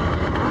gate,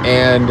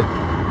 and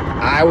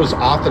I was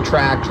off the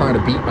track trying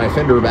to beat my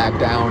fender back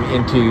down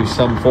into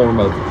some form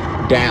of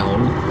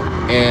down,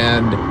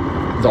 and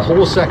the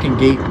whole second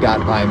gate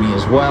got by me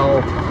as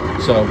well.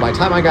 So by the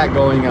time I got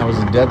going, I was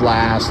in dead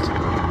last.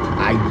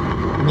 I,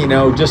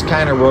 just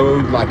kind of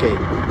rode like a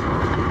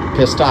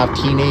pissed off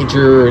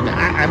teenager, and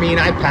I mean,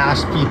 I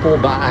passed people,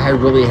 but I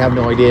really have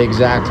no idea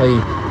exactly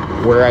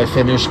where I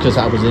finished because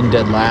I was in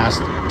dead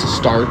last to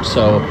start.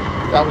 So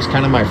that was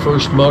kind of my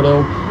first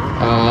moto.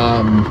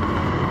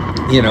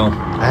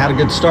 I had a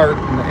good start,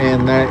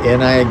 and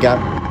I got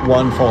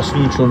one false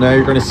neutral. Now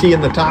you're going to see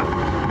in the top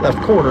left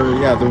corner,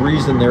 the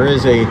reason there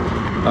is a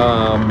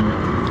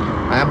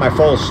I have my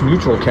false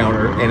neutral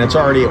counter, and it's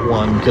already at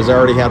 1 because I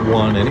already had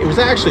one, and it was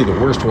actually the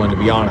worst one, to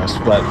be honest,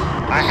 but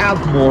I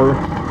have more.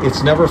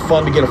 It's never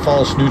fun to get a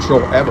false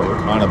neutral ever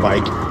on a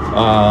bike,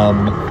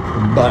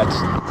 but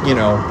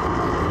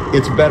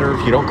it's better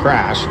if you don't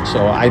crash.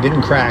 So I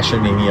didn't crash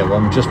in any of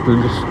them, just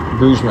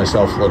bruised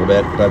myself a little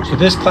bit. But so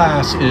this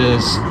class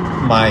is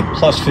my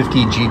plus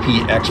 50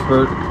 GP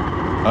expert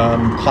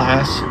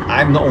class.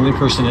 I'm the only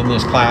person in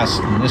this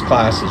class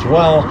as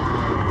well.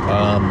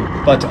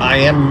 But I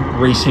am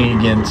racing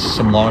against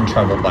some long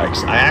travel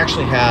bikes. I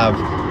actually have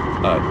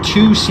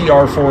two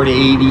CR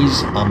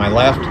 480s on my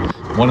left.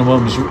 One of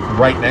them is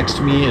right next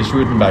to me, is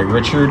ridden by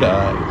Richard,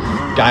 a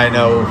guy I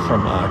know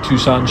from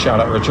Tucson. Shout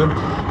out Richard.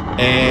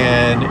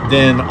 And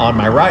then on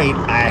my right,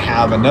 I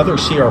have another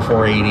CR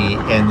 480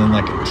 and then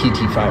like a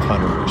TT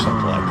 500 or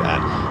something like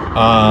that.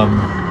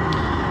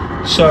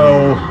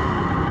 So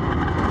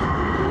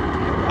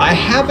I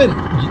haven't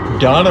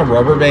done a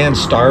rubber band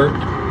start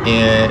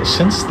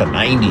since the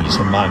 90s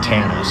in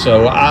Montana.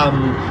 So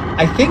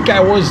I think I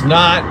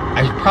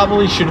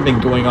probably should have been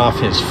going off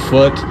his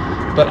foot,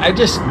 but I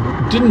just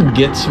didn't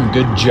get some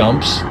good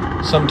jumps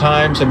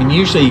sometimes. I mean,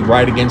 usually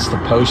right against the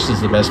post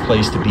is the best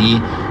place to be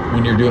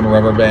when you're doing a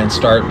rubber band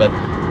start, but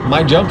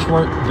my jumps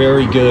weren't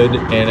very good,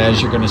 and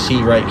as you're going to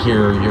see right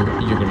here, you're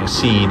going to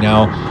see.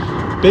 Now,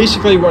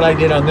 basically what I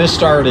did on this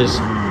start is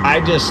I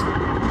just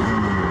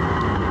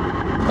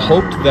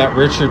hoped that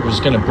Richard was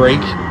going to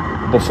brake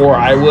before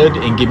I would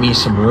and give me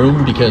some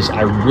room, because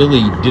I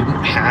really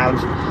didn't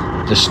have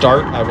the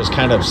start. I was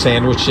kind of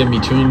sandwiched in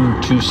between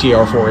two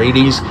CR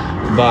 480s,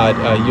 but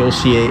you'll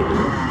see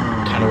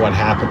kind of what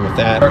happened with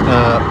that.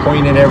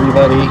 Pointing at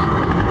everybody.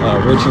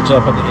 Richard's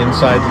up on the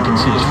inside. You can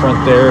see his front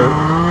there.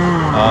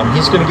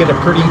 He's going to get a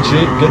pretty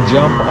good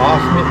jump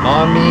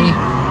on me,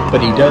 but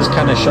he does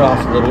kind of shut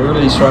off a little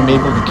early, so I'm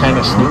able to kind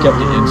of sneak up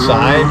the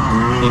inside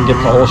and get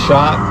the whole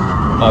shot.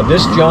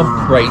 This jump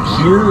right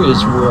here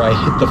is where I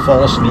hit the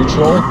false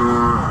neutral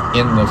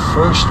in the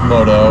first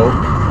moto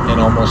and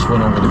almost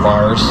went over the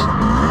bars.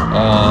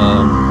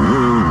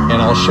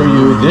 And I'll show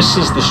you, this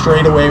is the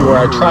straightaway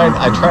where I tried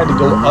to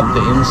go up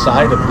the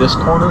inside of this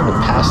corner to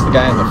pass the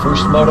guy in the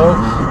first moto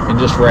and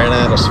just ran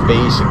out of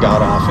space and got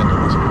off into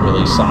this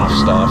really soft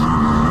stuff.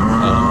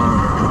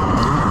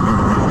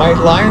 My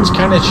lines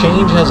kind of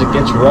change as it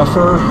gets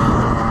rougher.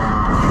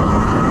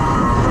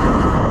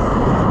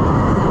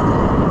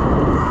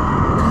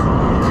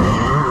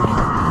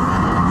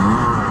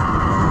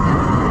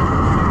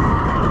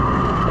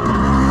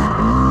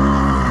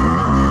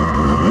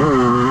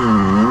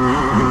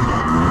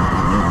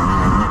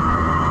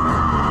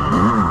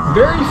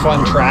 Very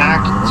fun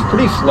track. It's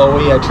pretty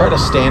flowy. I try to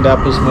stand up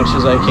as much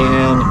as I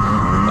can.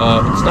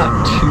 It's not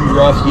too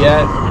rough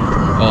yet.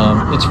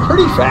 It's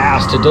pretty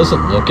fast. It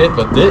doesn't look it,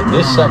 but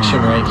this section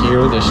right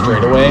here, this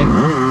straightaway,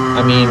 I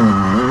mean,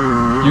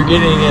 you're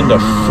getting into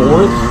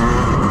fourth,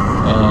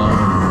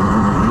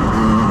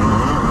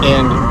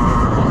 and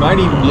you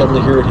might even be able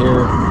to hear it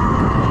here.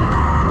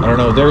 I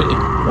don't know.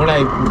 When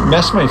I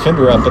mess my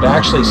fender up, it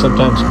actually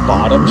sometimes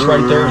bottoms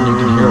right there, and you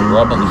can hear it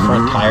rub on the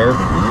front tire.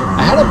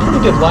 I had a pretty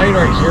good line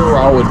right here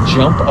where I would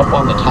jump up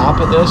on the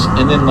top of this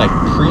and then like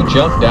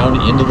pre-jump down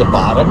into the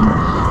bottom.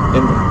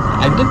 And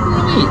I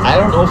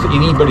don't know if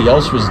anybody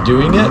else was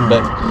doing it,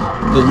 but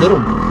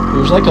it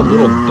was like a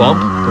little bump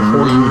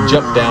before you would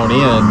jump down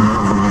in,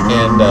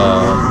 and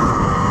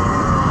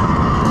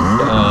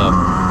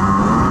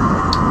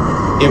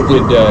it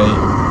would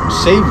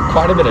save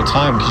quite a bit of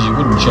time because you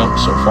wouldn't jump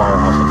so far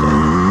off of it.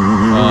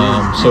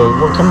 So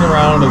we're coming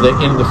around to the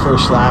end of the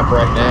first lap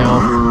right now.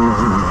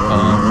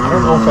 I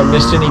don't know if I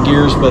missed any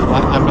gears, but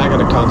I'm not going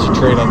to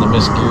concentrate on the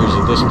missed gears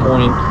at this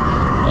point.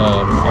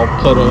 I'll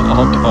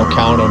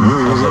count them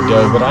as I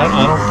go, but I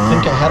don't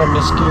think I had a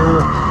missed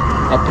gear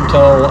up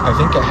until, I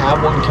think I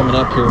have one coming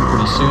up here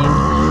pretty soon.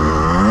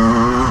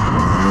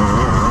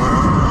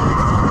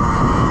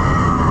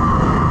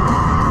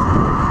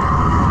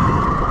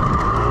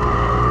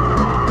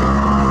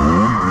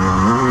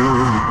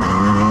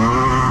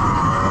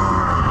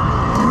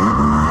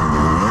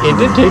 It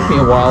did take me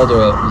a while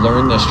to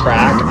learn this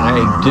track. I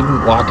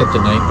didn't walk it the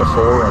night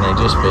before, and I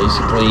just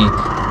basically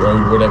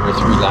rode whatever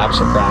 3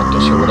 laps of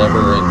practice or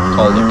whatever and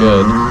called it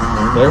good.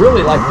 But I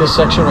really like this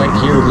section right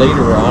here.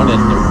 Later on in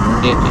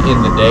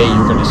the day,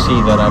 you're going to see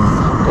that I'm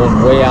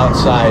going way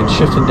outside,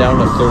 shifting down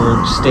to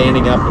third,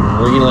 standing up and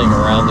reeling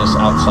around this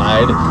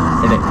outside,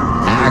 and it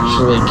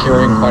actually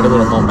carrying quite a bit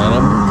of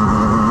momentum.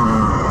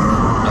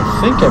 I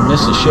think I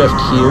missed a shift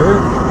here.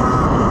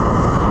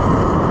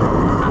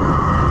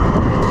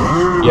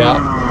 Yeah,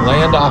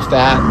 land off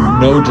that,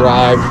 no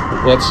drive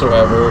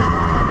whatsoever.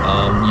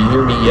 You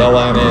hear me yell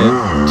at it,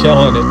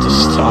 telling it to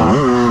stop.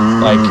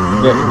 Like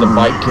the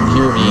bike can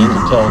hear me and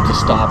tell it to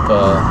stop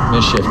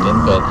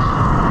misshifting. But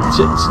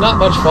it's not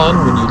much fun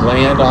when you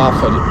land off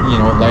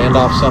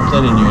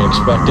something and you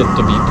expect it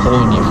to be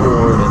pulling you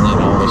forward, and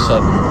then all of a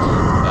sudden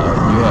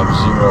you have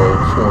zero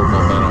forward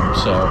momentum.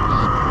 So.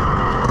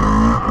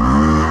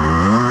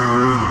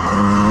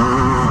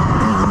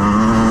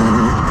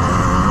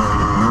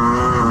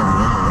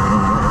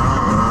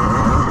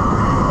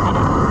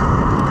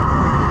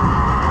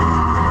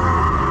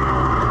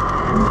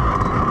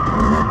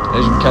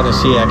 As you can kind of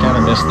see, I kind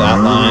of missed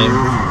that line.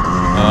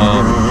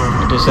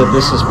 Like I said,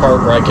 this is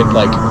part where I could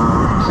like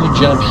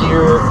pre-jump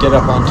here, get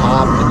up on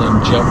top, and then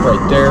jump right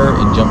there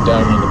and jump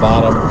down to the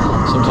bottom.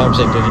 Sometimes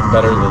I did it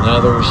better than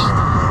others.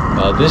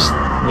 This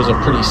was a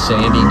pretty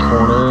sandy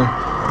corner.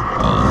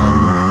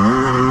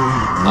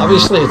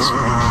 Obviously, it's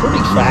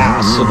pretty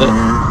fast, so that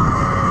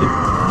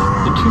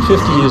the 250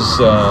 is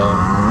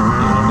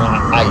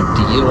not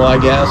ideal, I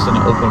guess.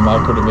 An open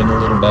mic would have been a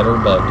little better,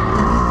 but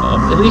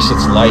at least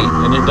it's light,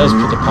 and it does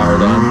put the power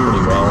down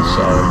pretty well.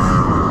 So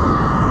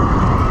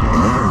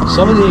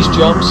some of these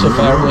jumps, if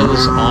I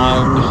was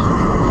on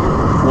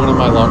one of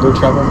my longer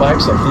travel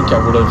bikes, I think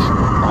I would have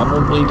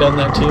probably done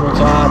that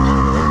tabletop,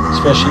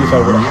 especially if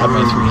I would have had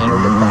my 300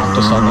 to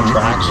practice on the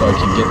track so I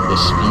could get the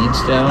speeds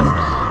down.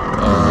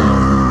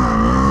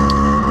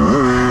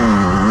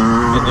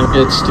 And there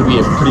gets to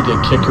be a pretty good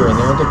kicker in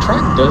there. The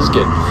track does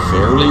get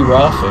fairly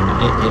rough, and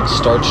it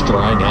starts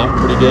drying out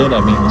pretty good.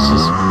 I mean, this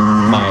is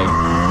my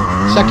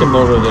second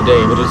moto of the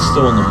day, but it's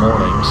still in the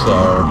morning, so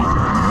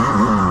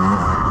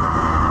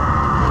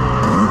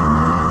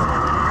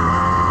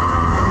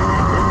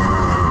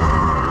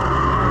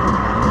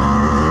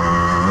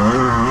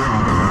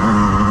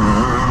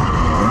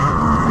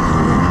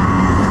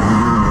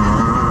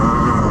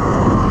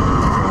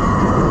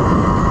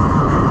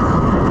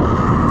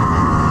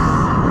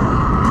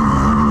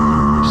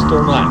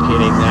still not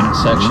hitting that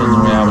section the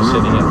way I was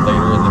hitting it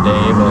later in the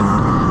day, but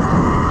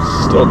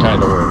still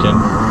kind of working.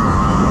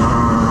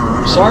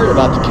 Sorry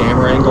about the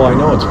camera angle. I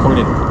know it's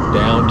pointed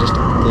down just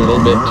a little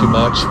bit too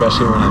much,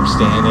 especially when I'm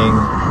standing.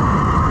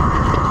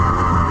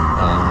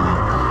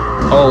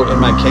 Oh, and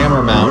my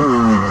camera mount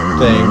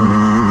thing,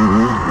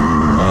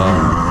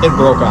 it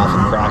broke off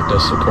in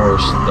practice, of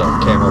course. The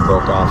camera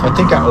broke off. I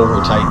think I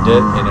over-tightened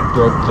it, and it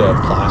broke the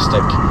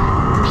plastic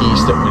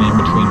piece that went in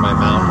between my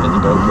mount and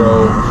the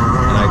GoPro,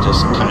 and I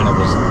just kind of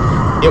was...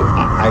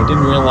 I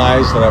didn't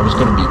realize that I was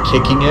going to be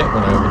kicking it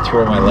when I would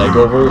throw my leg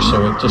over,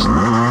 so it's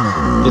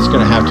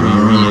going to have to be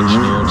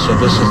re-engineered. So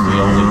this is the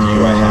only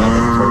view I have,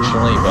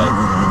 unfortunately, but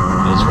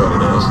it is what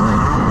it is.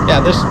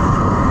 Yeah, this...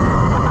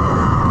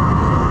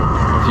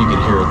 if you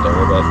could hear it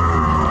there, but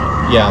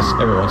yes,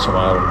 every once in a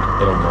while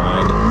it'll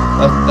grind.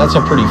 That's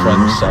a pretty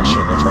fun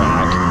section of the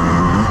track.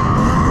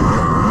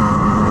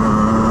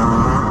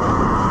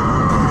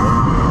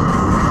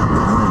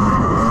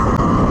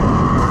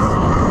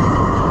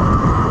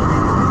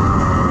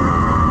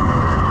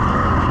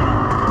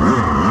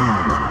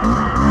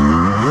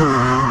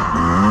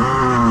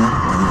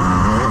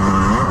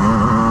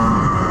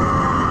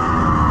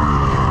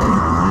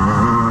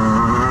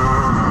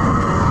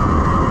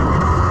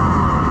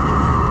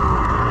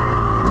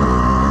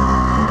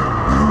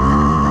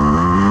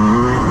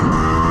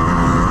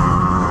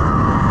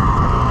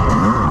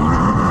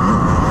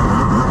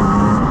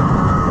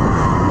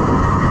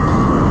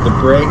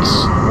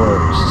 Brakes were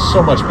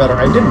so much better.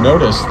 I didn't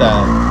notice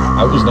that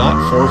I was not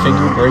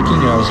 4-finger braking.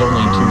 I was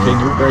only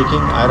 2-finger braking.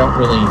 I don't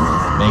really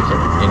make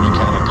any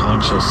kind of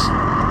conscious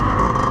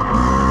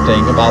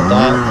thing about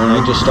that. When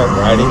I just start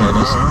riding, I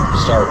just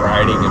start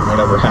riding, and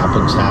whatever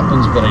happens,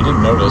 happens. But I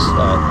didn't notice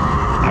that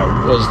I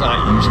was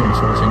not using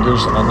 4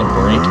 fingers on the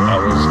brake.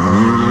 I was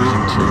only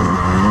using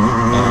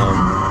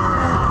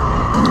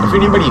 2. If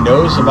anybody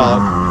knows about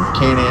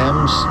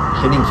Can-Ams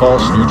hitting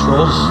false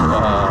neutrals,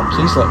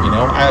 please let me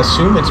know. I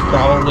assume it's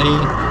probably,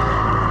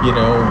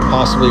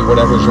 possibly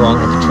whatever's wrong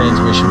with the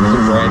transmission with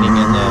the grinding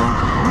in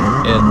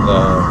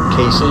the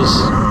cases.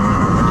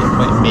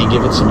 It may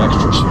give it some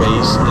extra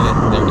space,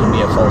 and there can be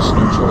a false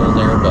neutral in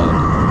there, but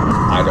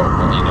I don't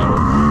really know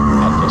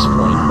at this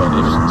point. But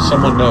if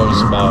someone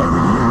knows about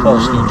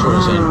false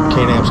neutrals in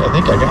Can-Ams, I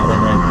think I got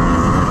one right.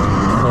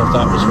 I don't know if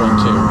that was one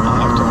too. I'll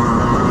have to.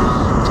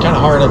 It's kind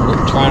of hard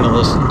trying to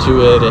listen to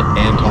it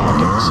and talk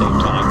at the same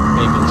time.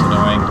 Maybe it's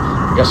annoying.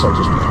 I guess I'll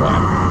just be quiet.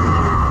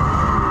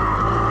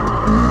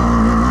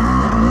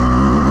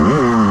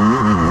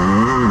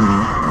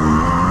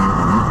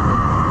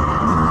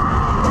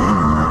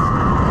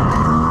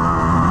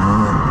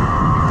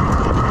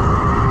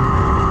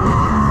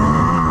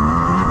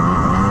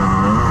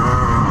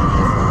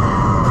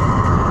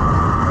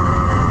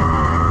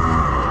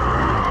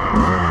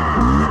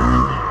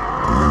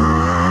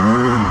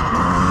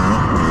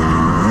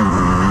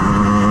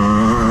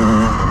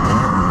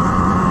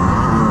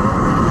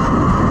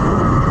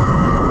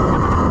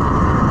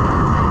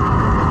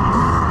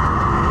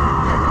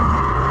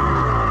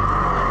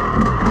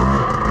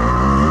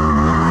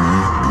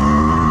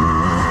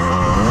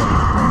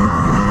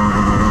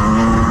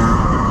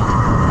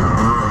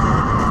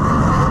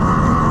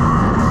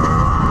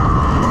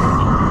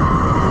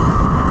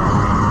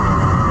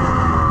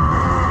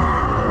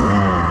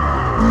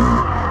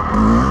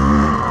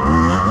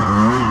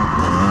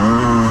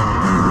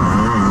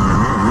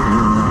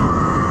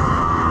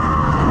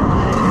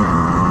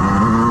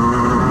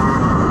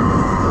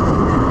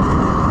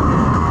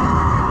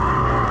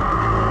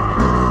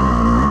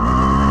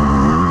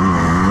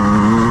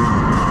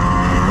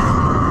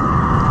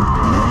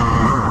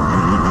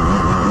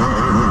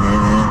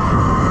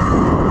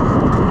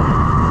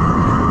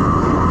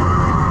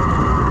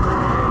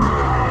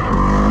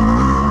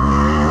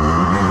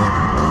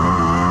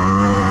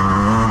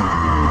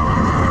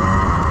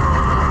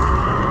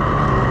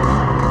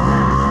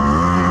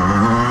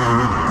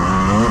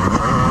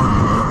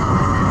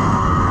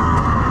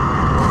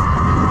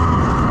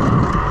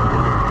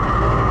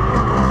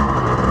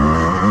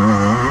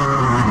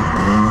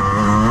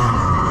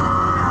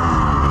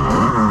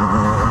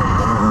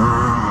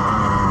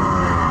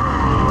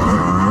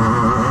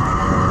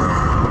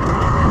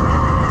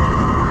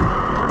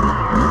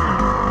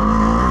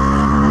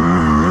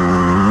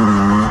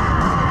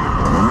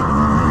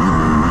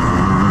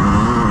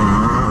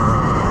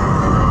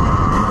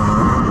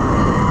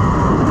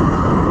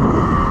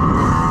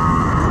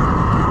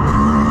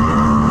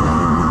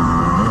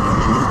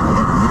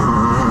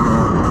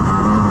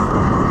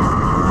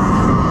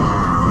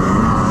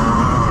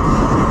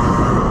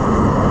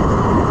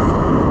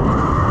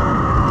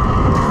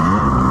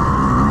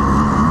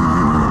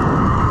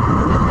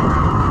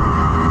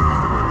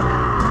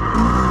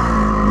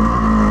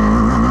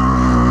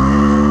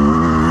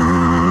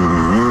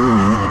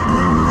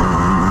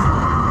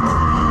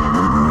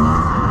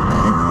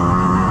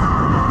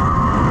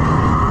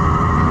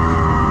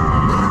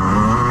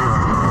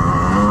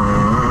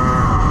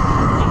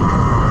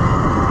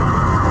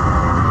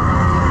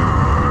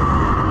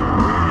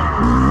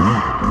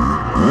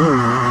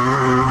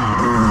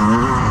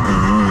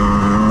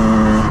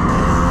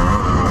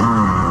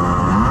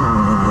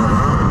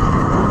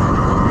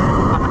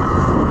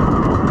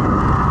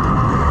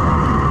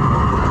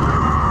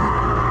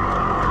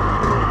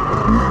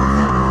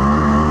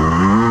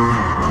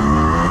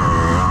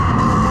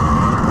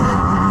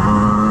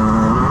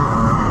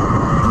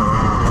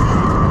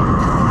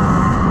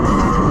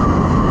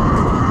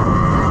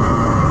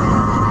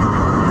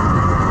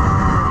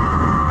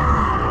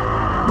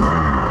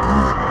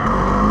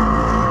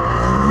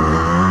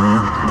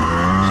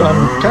 So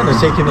I'm kind of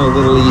taking it a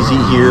little easy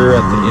here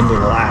at the end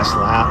of the last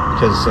lap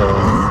because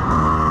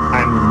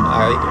I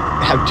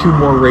have 2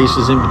 more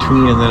races in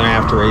between and then I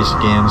have to race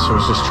again. So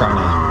I was just trying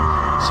to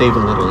save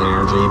a little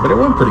energy, but it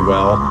went pretty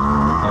well.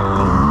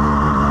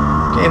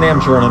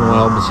 Can-Am's running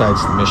well besides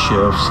the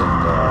misshifts,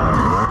 and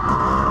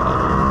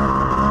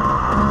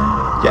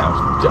yeah,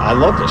 I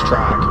love this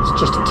track. It's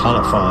just a ton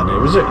of fun.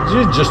 It was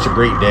just a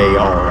great day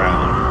all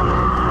around.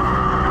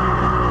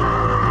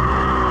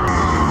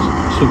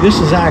 So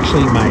this is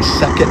actually my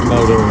second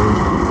moto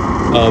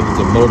of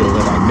the moto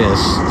that I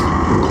missed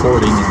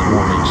recording in the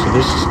morning. So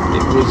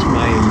it was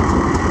my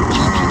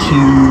GP2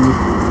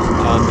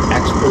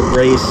 expert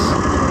race,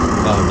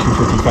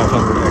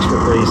 250-500 expert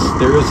race.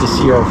 There is a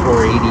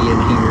CR480 in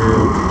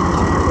here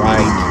on my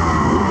right.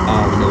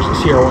 There's a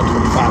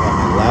CR125 on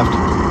my left,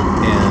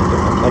 and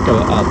like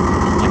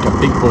a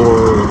big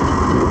bore,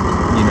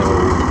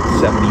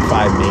 75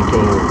 Mako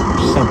or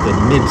something,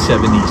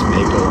 mid-70s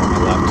Mako on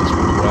my left as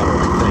well,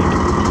 I think.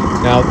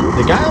 Now,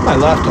 the guy on my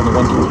left on the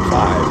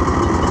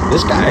 125,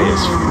 this guy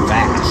is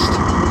fast.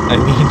 I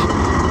mean,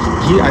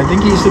 I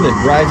think he's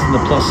rides in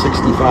the plus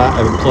 60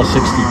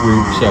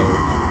 group, so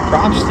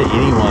props to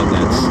anyone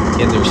that's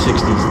in their 60s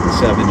and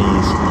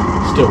 70s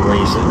still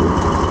racing,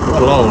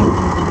 let alone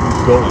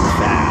going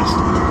fast.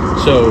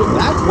 So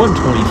that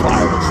 125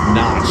 is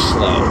not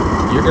slow.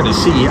 You're going to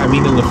see, I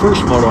mean, in the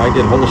first moto I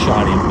did hole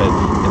shotting, but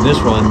in this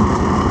one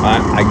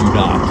I do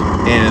not.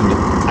 And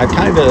I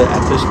kind of,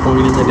 at this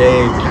point in the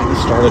day, kind of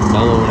started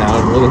mellowing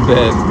out a little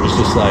bit. It was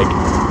just like,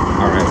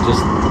 all right, just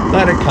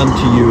let it come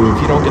to you.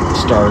 If you don't get the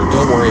start,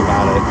 don't worry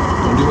about it.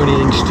 Don't do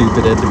anything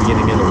stupid at the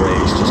beginning of the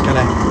race. Just kind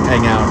of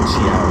hang out and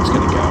see how it's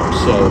going to go.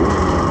 So,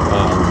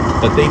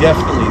 but they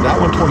definitely, that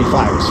 125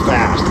 is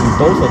fast. And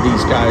both of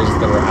these guys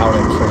that are out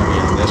in front of me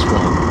on this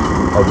one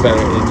are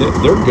better.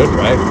 They're good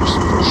riders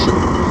for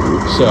sure.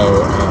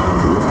 So,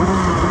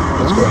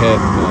 let's go ahead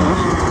and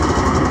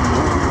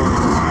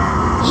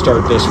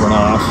start this one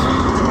off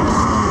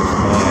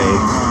with my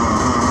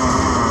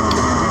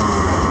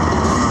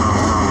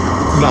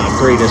not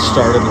greatest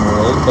start in the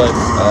world, but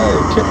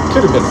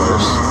could have been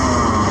worse.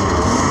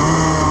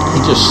 He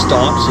just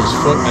stomps his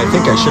foot. I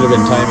think I should have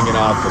been timing it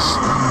off this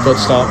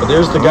foot stomp, but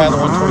there's the guy on the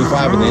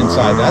 125 on the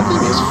inside. That thing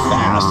is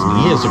fast,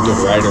 and he is a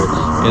good rider.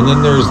 And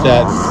then there's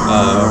that,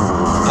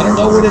 I don't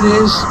know what it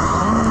is.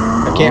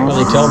 I can't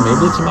really tell.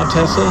 Maybe it's a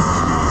Montesa,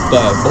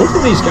 but both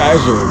of these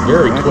guys are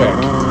very quick.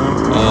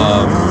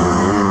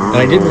 And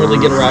I didn't really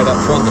get a ride up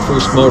front in the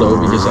first moto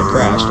because I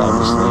crashed,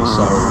 obviously.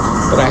 So,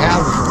 but I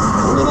have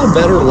a little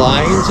better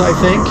lines, I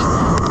think.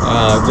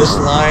 This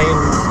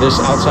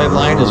outside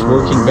line is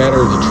working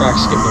better. The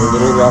track's getting a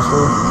little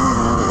rougher.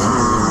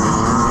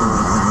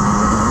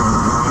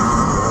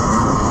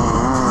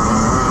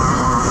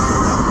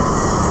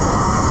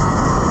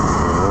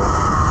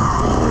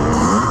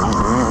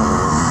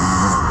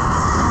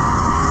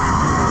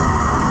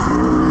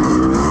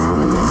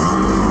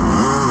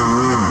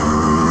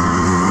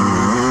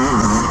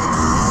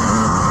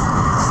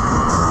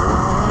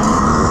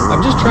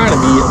 Trying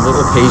to be a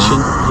little patient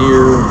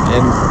here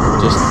and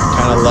just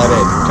kind of let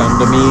it come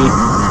to me.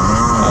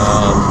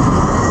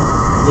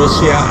 We'll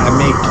see how I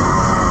make,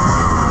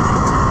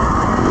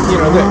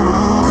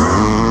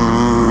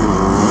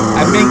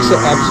 I make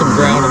up some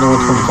ground on the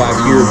 125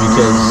 here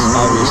because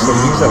obviously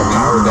he's at a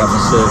power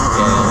deficit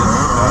and,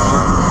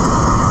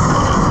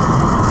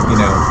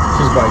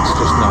 his bike's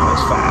just not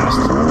as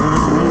fast.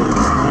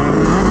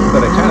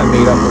 But I kind of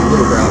made up a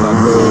little ground on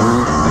both.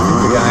 I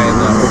think the guy in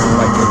the open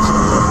bike gets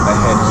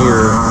ahead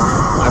here.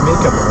 I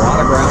make up a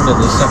lot of ground in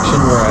this section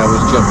where I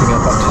was jumping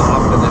up on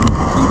top and then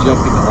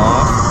jumping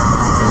off.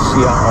 You'll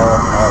see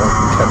I'll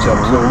catch up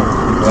to him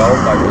pretty well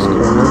by this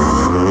corner.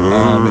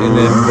 And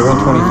then the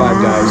 125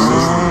 guys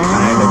is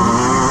kind of,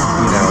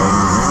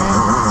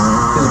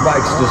 his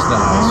bike's just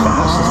not as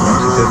fast as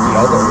 150,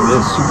 although it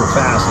is super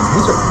fast, and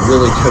he's a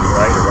really good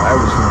rider. I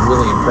was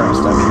really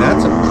impressed. I mean,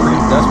 that's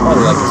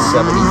probably like a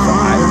 75.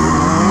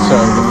 So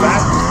the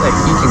fact that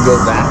he can go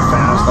that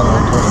fast on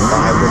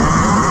 125 with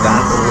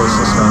that little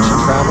suspension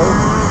travel,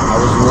 I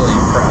was really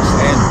impressed.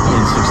 And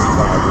being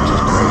 65, which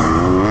is great.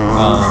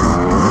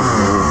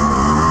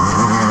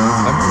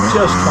 I'm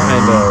just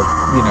trying to,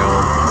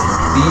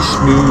 be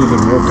smooth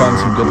and work on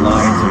some good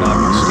lines and not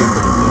be stupid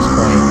at this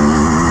point.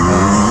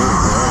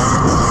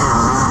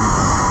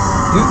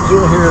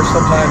 You'll hear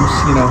sometimes,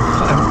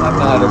 I'm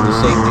not in the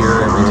same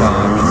gear every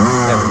time and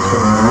every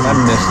corner, and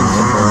I'm missing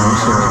some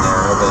berms here and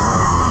there, but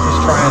just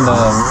trying to,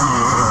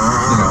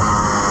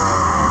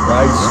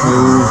 ride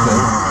smooth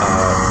and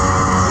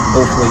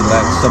hopefully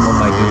let some of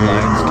my good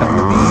lines come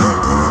to me.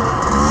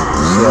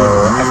 So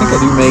I think I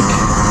do make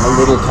a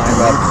little time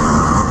up.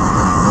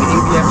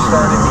 Maybe I'm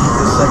starting to hit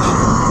this section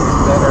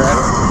better. I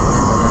don't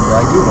remember.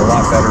 I do it a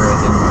lot better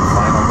in my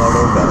final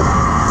moto, but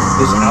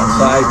this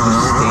outside,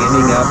 just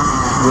standing up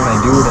when I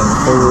do it in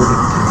third,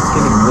 it's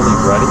getting really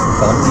ruddy,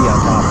 bumpy on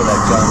top of that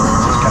jump, and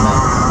just kind of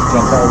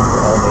jump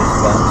over all those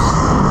bumps.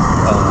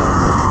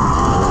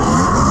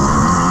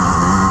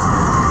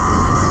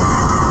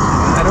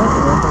 I don't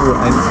remember.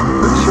 I'm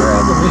pretty sure I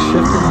have a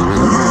shifted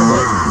usually,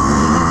 but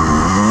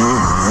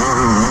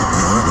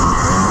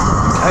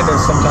kind of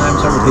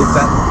sometimes I would hit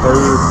that third,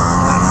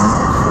 I don't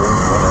know, fourth,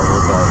 whatever,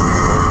 but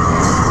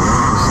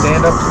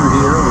stand up through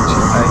here, which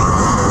I,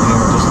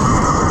 just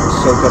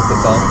soak up the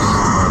bumps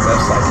the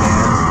best I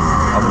can.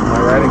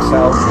 My riding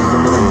style is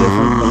a little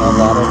different than a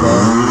lot of the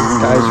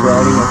guys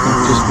riding, I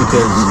think just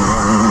because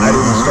I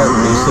didn't start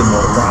racing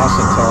motocross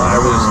until I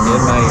was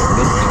in my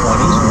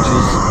mid-20s, which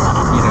is,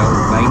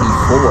 94.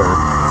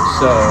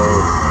 So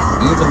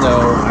even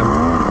though I'm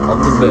a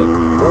little bit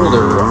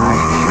older, I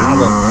have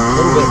a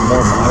little bit more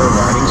modern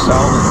riding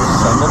style than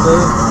some of the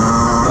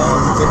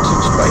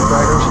vintage bike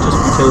riders, just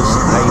because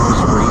I was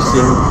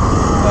racing,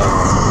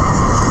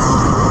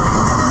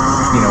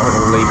 at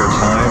a later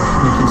time.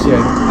 You can see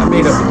I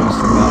made up a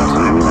decent amount of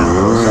time in that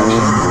little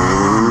section.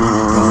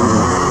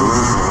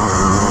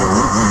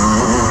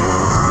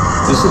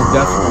 This is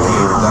definitely,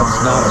 that's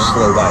not a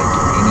slow bike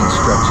in any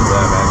stretch of the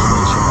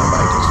imagination. My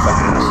bike is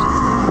fast.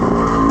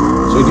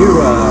 So I do,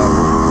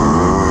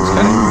 it's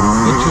kind of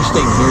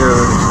interesting here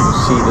to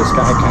see this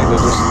guy kind of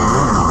just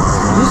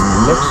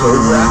looks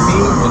over at me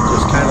and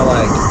just kind of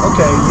like,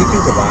 okay, you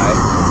can go by.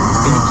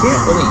 And you can't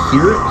really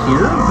hear it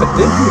here, but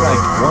then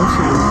once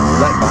he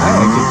let by,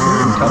 I could hear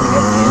him coming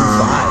up the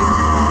inside.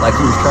 Like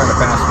he was trying to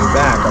pass me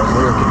back. I was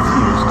a little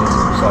confused because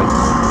it was like,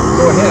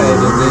 go ahead.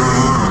 And then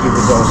he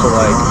was also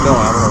like, no,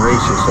 I'm going to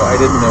race you. So I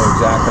didn't know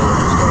exactly what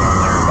was going on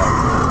there. But,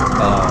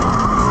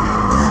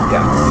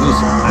 yeah,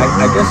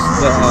 I guess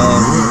he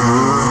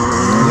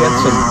had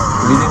some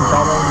breathing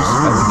problems.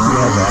 I think he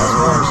has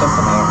asthma or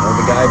something. I don't know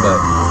the guy, but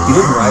he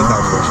didn't ride in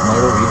our first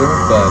moto either.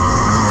 But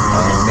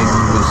maybe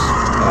he was...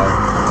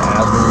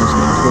 asthma is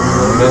getting to him a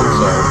little bit,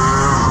 so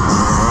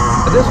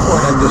at this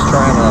point I'm just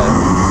trying to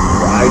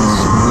ride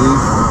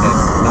smooth and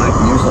not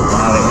use a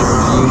lot of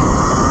energy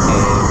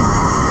and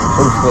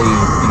hopefully,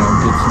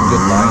 get some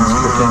good lines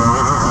cooking.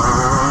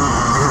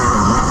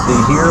 See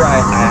here,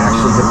 I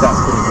actually hit that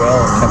pretty well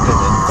and kept it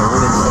in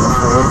third instead of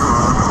fourth,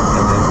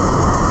 and then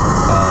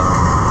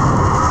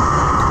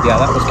yeah,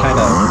 that was kind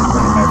of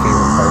one of my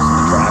favorite parts of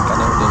the track. I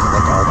know it doesn't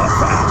look all that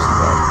fast,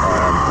 but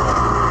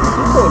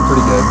it's going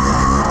pretty good.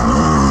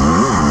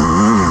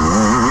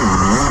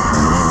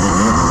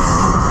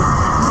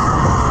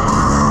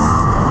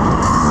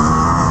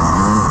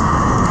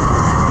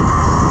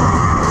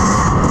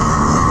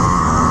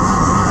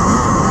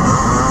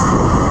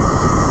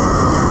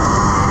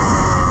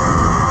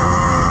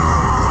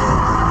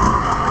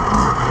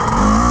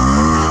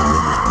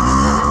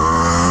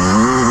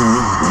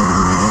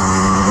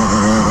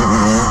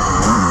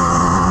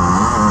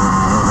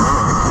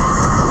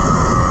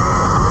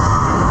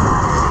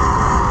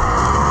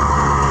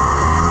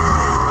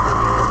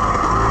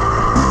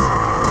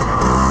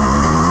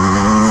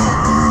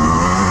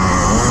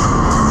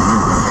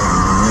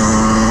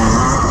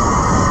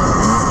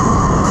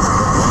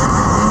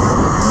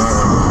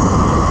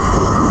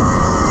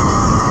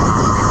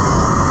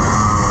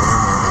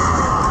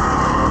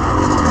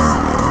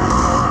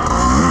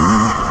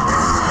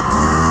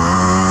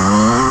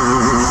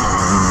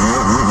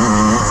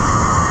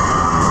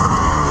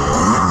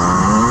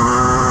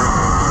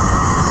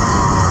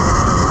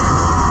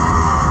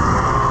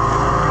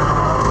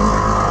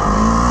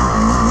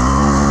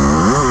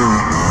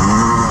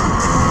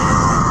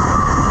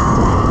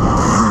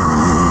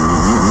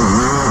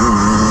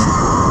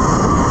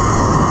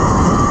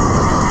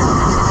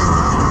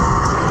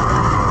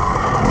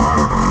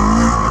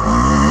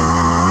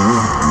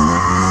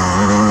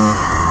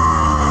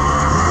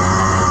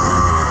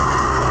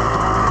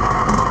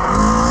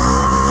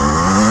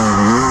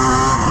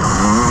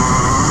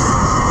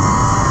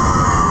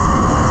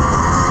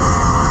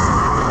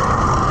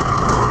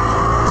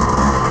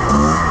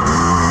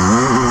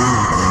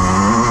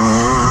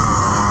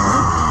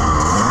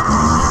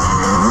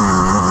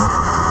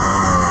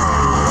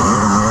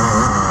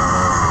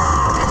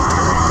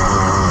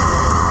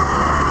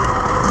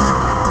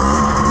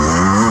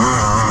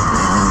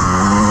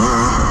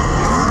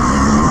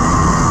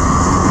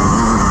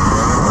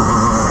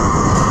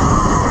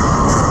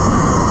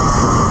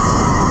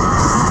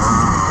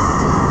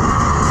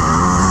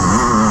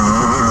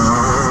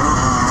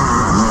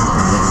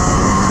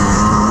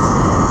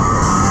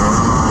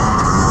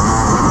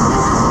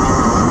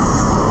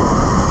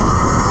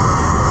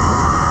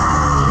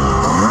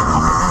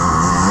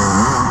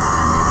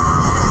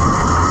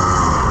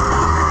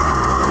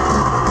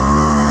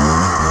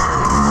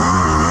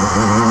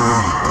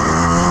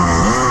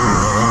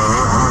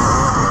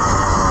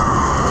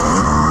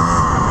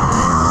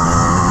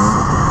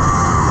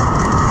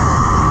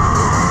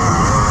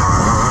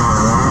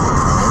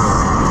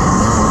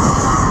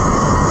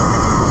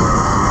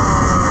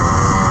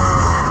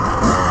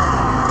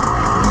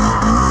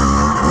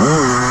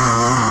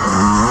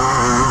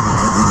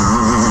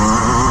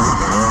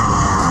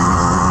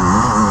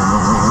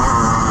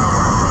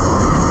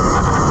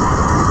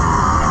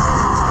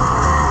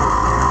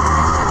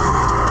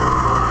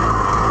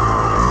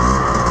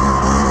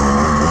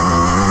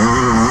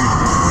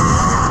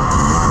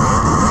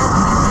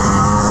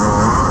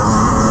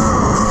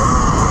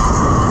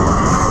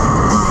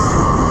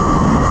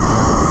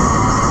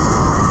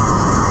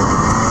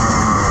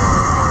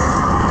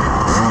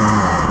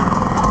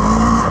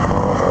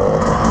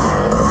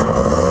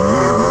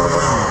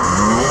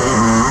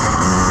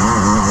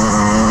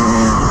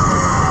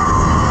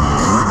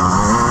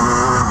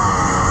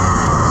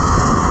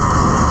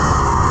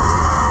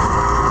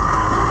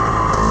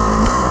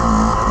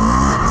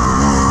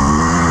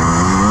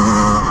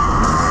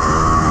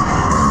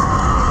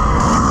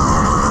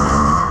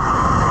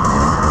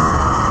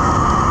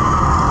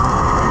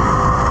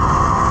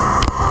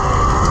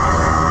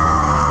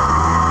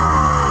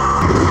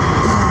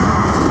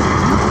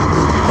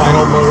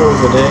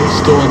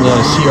 Still in the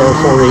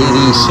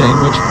CR480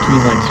 sandwich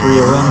between like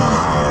 3 of them.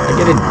 I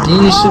get a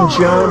decent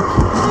jump,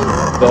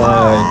 but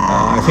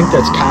I think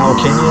that's Kyle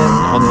Kenyon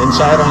on the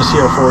inside on a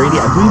CR480.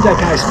 I believe that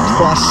guy's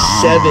plus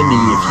 70,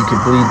 if you could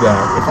believe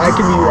that. If I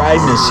could be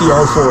riding a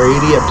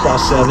CR480 at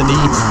plus 70,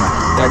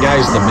 that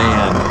guy's the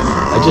man.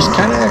 I just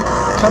kind of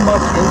come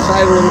up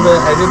inside a little bit.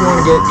 I didn't want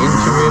to get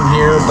into him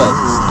here, but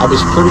I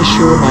was pretty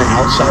sure my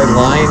outside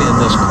line in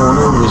this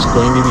corner was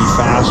going to be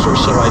faster,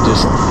 so I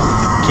just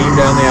came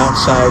down the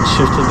outside,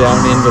 shifted down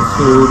into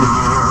third,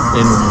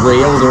 and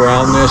railed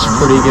around this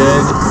pretty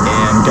good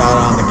and got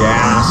on the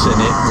gas, and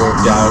it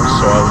worked out,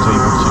 so I was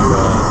able to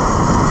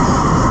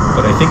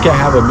but I think I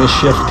have a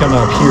misshift coming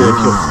up here if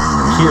you'll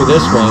hear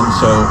this one.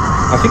 So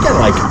I think I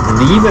like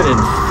leave it in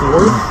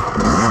fourth,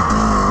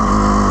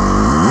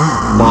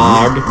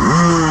 bog,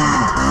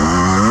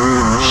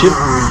 shift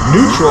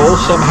neutral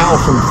somehow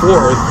from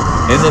fourth,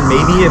 and then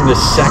maybe in the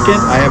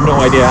second. I have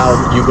no idea how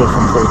you go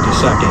from fourth to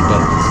second,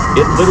 but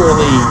it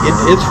literally,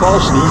 it's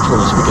false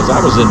neutrals because I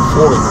was in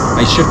fourth.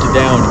 I shifted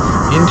down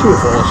into a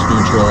false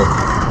neutral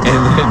and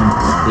then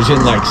was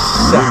in like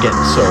second.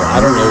 So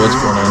I don't know what's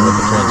going on with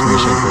the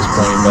transmission at this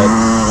point, but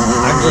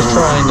I'm just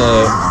trying to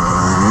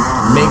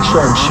make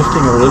sure I'm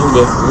shifting a little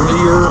bit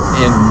earlier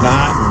and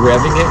not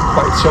revving it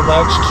quite so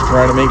much to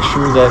try to make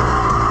sure that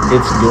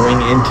it's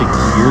going into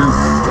gear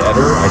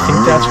better. I think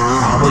that's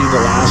probably the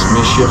last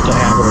misshift I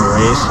have in a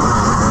race.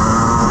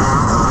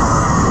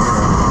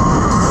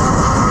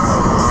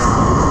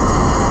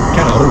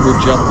 Kind of over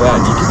jumped that.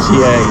 You can see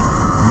I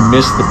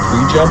missed the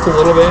pre-jump a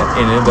little bit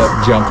and ended up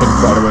jumping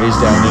quite a ways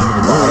down into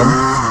the bottom.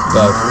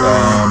 But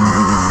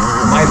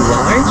my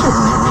lines are,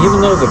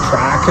 even though the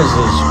track is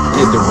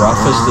the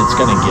roughest it's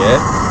going to get,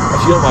 I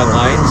feel my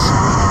lines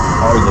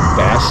are the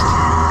best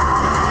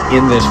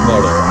in this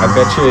moto. I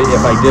bet you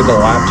if I did a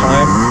lap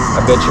time,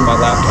 I bet you my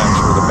lap times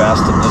were the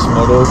best in this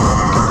moto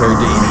compared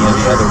to any of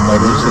the other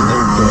motos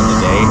during the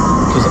day,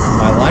 because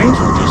my lines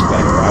were just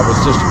better. I was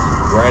just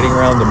riding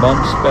around the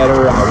bumps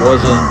better. I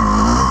wasn't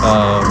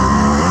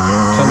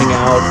coming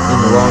out in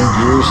the wrong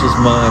gears as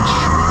much.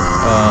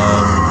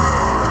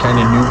 Kind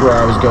of knew where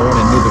I was going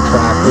and knew the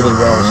track really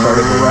well.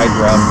 Started to ride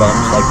around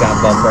bumps, like that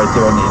bump right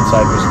there on the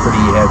inside was pretty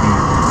heavy.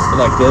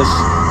 But like this,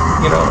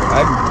 you know,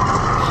 I'm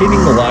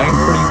hitting the line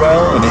pretty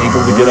well and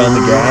able to get on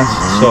the gas.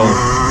 So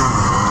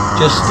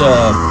just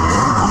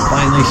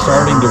finally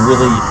starting to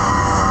really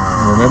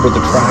remember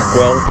the track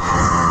well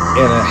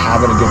and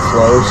having a good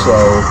flow. So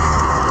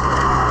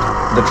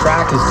the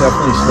track is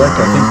definitely slick.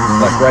 I think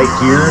like right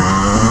here,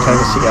 you can kind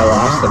of see I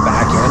lost the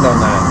back end on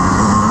that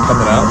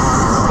coming up.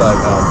 But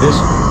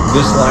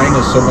this line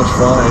is so much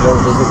fun. I know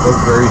it doesn't look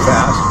very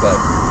fast, but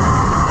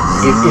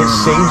it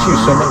saves you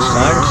so much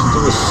time because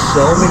there was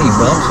so many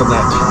bumps on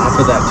that top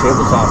of that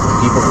tabletop and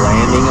people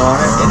landing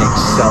on it and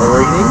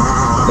accelerating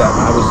that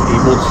I was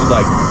able to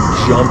like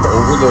jump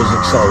over those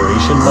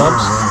acceleration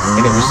bumps,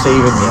 and it was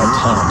saving me a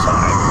ton of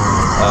time.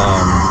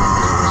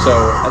 So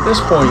at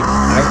this point,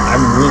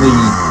 I'm really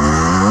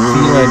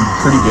feeling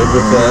pretty good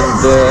with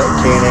the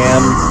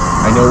Can-Am.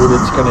 I know what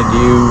it's going to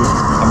do.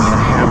 I mean,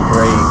 I have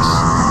brakes.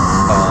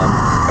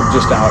 I'm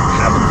just out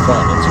having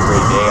fun. It's a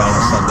great day on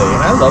a Sunday,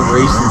 and I love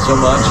racing so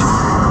much.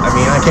 I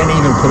mean, I can't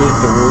even put it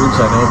into words.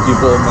 I know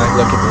people might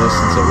look at this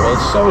and say, well,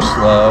 it's so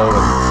slow,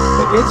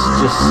 but it's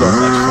just so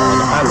much fun.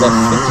 I love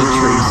vintage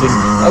racing.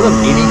 I love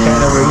any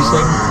kind of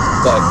racing,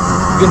 but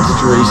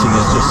vintage racing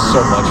is just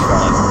so much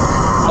fun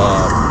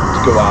to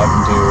go out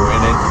and do.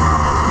 And it,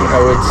 you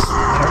know, it's,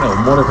 I don't know,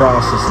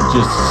 motocross is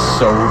just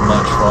so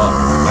much fun.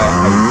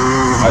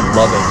 I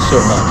love it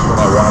so much when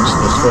I watch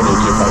this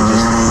footage. If I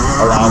just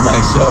allow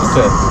myself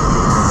to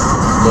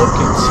look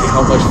and see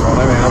how much fun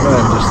I'm having,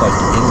 I'm just like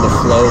in the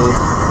flow.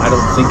 I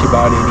don't think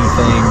about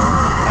anything.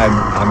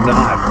 I'm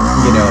not,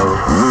 you know,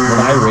 when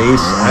I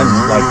race, I'm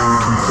like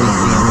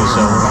completely in the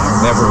zone.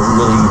 I'm never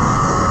really,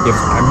 if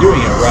I'm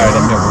doing it right,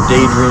 I'm never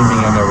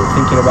daydreaming. I'm never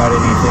thinking about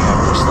anything. I'm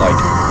just like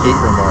hit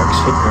your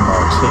marks, hit your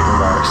marks, hit your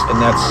marks.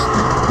 And that's,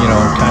 you know,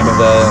 kind of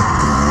the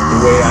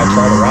way I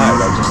try to ride.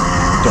 I just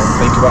don't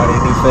think about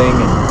anything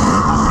and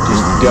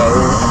just go.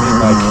 I mean,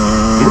 like,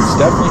 it's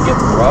definitely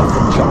getting rough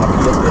and choppy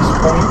at this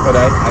point, but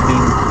I'm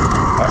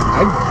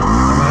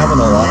having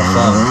a lot of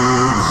fun.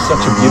 It's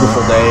such a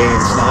beautiful day.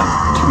 It's not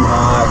too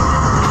hot.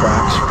 The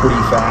track's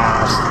pretty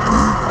fast.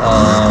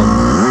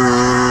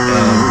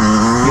 And,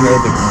 you know,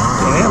 the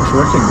Can-Am's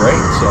working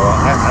great, so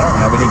I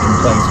don't have any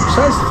complaints.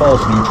 Besides the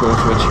false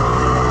neutrals, which,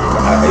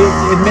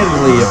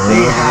 admittedly, if they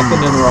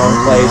happened in the wrong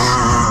place,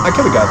 I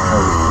could have gotten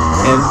hurt.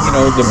 And, you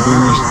know, the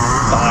bruised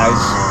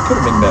thighs could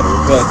have been better,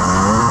 but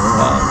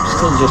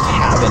still just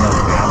having an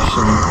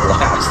absolute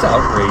blast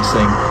out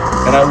racing.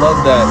 And I love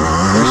that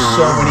there's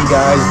so many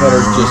guys that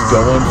are just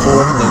going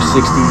for it in their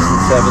 60s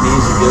and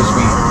 70s. It gives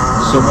me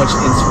so much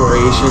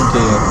inspiration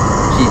to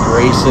keep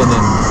racing.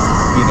 And,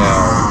 you know,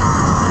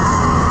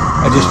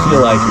 I just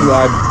feel like, ooh,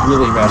 I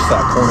really messed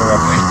that corner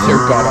up right there,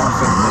 got off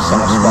into the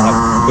soft spot,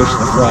 pushed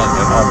the front,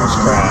 and almost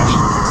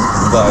crashed.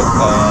 But,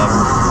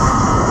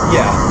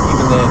 yeah,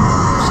 even then,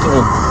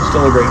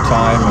 still a great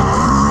time and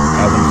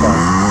having fun.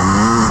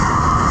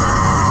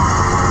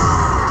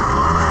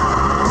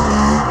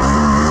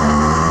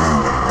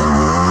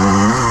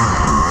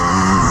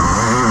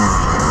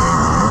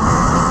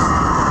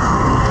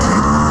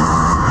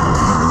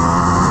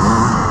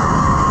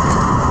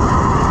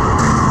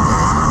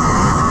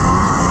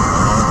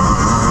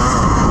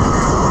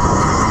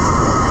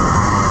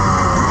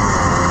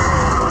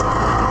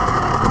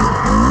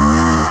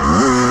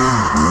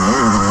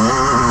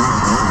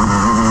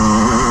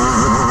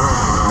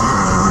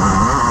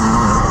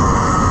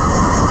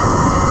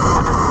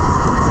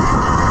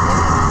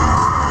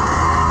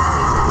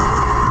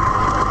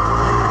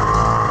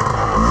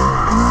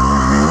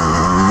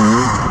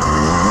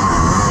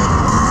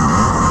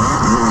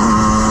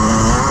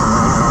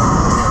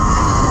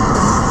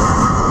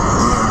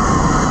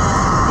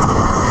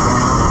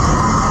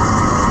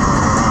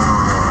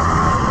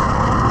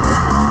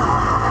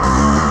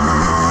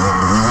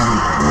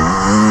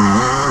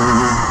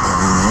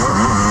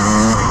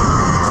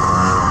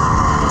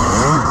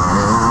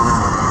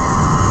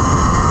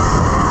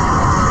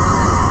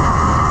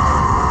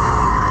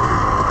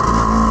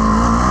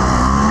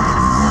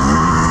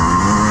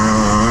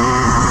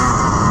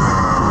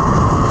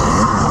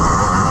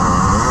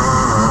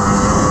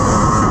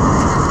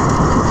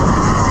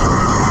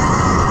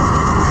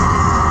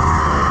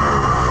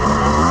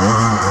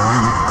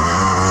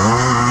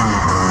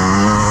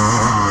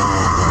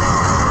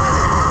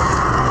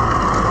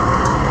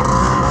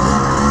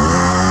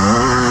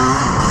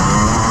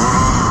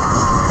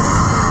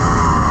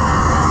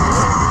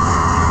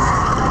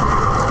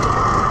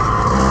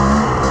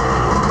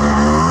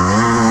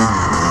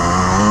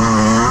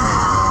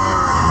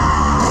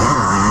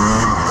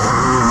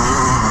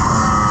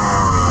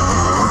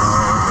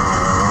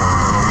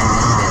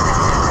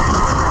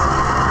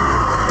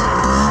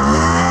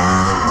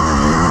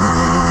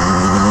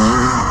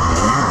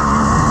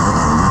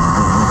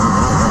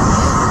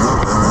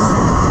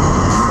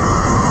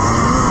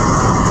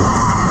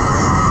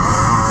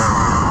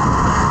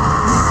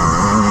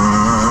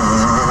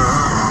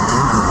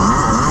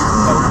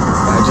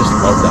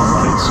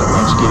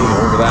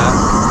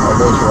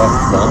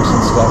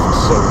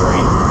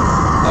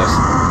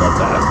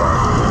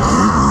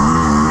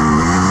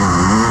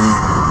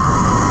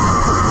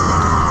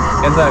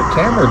 And the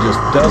camera just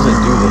doesn't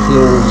do the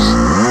hills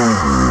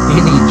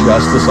any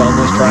justice on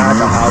this track,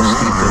 of how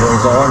steep the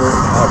hills are,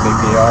 how big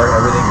they are.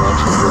 Everything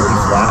looks really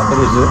flat, but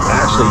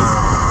actually,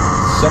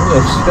 some of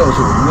those hills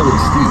are really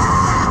steep.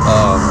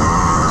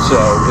 So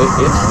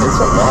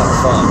it's a lot of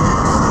fun.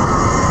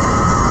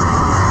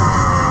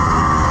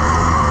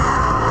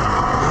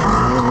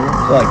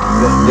 Like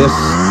this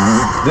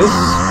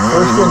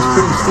first one's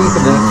pretty steep,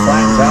 and then it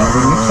flattens out.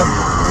 When you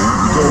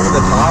go over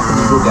the top and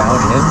you go down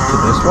into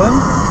this one,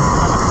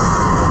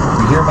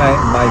 you hear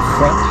my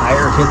front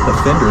tire hit the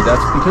fender.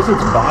 That's because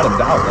it's bottomed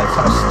out. That's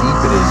how steep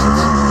it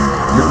is.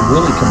 You're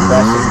really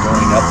compressing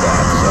going up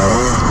that. So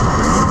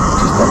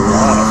just a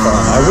lot of fun.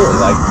 I really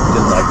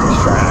did like this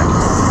track.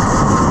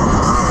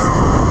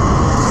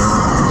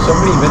 So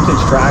many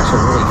vintage tracks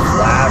are really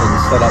flat and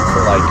set up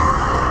for like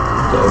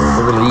the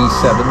early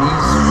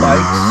 70s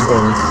bikes. Or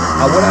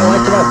what I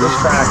liked about this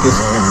track is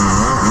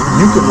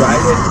you could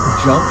ride it,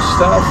 jump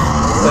stuff,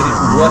 but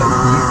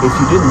if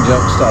you didn't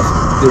jump stuff,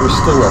 there was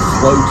still a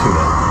flow to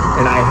it.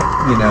 And I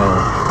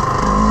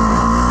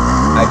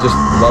just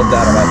love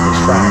that about this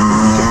track.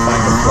 You can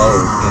find a flow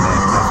in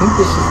it. I think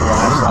this is the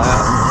last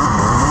lap.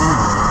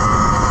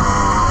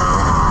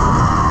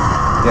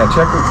 Yeah,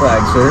 checker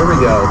flag. So here we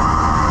go.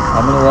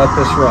 I'm going to let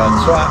this run.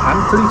 So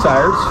I'm pretty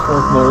tired. It's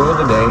fourth motor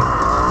of the day.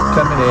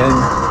 Coming in,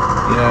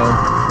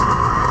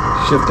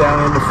 shift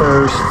down into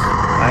first.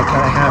 I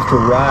kind of have to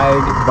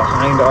ride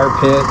behind our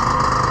pit.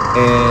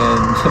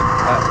 And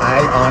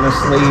I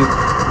honestly,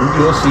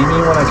 you'll see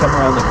me when I come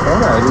around the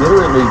corner. I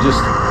literally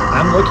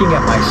I'm looking at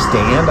my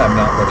stand. I'm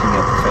not looking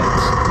at the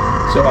fence.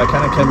 So I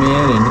kind of come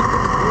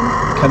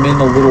in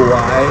a little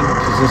wide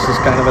because this is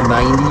kind of a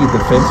 90.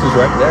 The fence is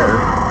right there.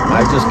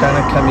 I just kind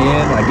of come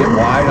in, I get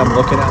wide, I'm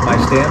looking at my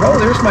stand. Oh,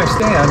 there's my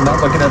stand. Not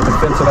looking at the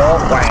fence at all.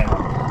 Wham!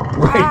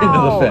 Right into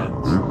the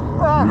fence.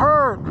 That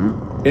hurt.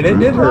 And it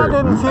did hurt.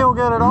 That didn't feel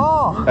good at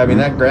all. I mean,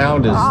 that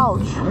ground is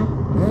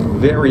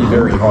very,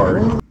 very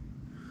hard.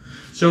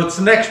 So it's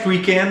the next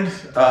weekend.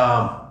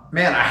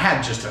 Man, I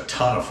had just a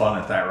ton of fun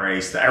at that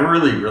race. I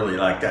really, really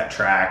liked that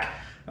track.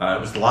 It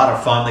was a lot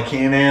of fun. The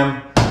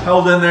Can-Am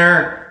held in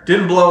there,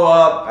 didn't blow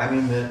up. I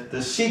mean,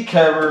 the seat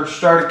cover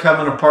started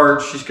coming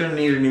apart. She's going to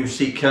need a new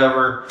seat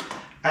cover.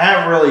 I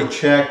haven't really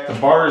checked. The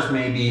bars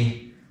may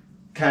be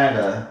kind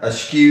of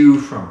askew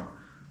from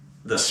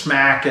the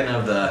smacking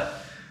of the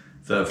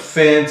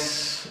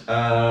fence.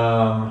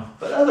 But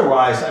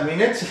otherwise, I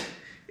mean,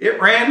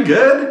 it ran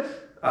good.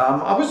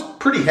 I was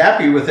pretty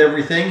happy with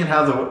everything and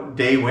how the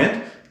day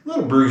went. A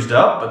little bruised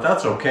up, but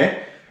that's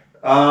okay.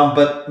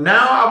 But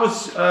now I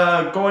was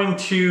going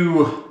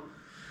to...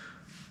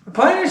 The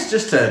plan is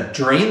just to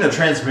drain the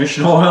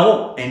transmission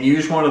oil and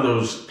use one of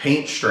those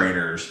paint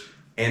strainers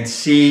and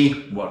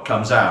see what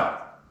comes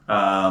out.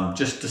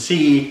 Just to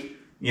see,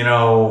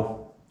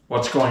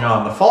 what's going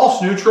on. The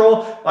false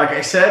neutral, like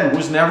I said,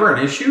 was never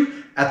an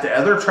issue. At the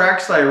other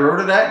tracks that I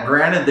rode it at,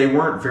 granted, they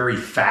weren't very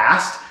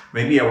fast.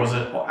 Maybe I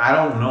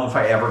don't know if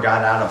I ever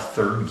got out of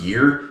third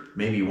gear,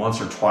 maybe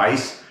once or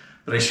twice.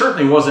 But I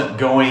certainly wasn't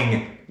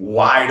going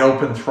wide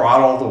open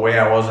throttle the way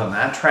I was on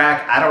that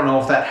track. I don't know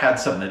if that had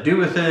something to do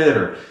with it,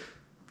 or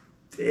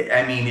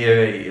I mean,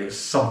 if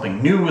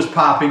something new was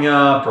popping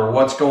up or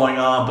what's going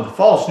on. But the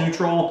false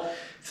neutral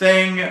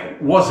thing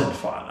wasn't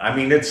fun. I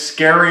mean, it's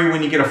scary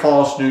when you get a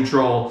false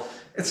neutral.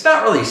 It's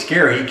not really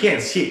scary. You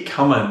can't see it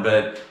coming,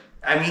 but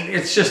I mean,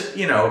 it's just,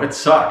 it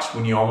sucks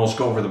when you almost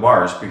go over the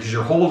bars because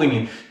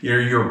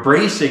you're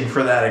bracing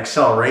for that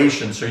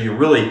acceleration. So you're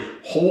really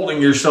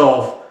holding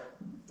yourself.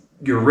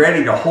 You're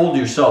ready to hold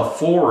yourself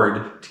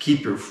forward to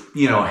keep your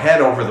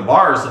head over the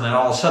bars, and then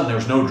all of a sudden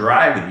there's no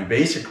drive and you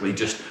basically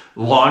just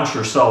launch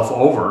yourself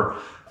over.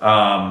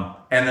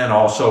 And then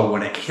also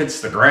when it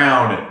hits the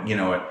ground,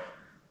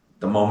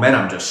 the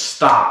momentum just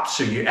stops.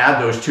 So you add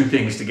those two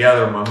things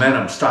together,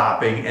 momentum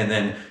stopping and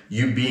then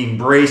you being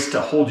braced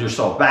to hold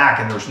yourself back,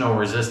 and there's no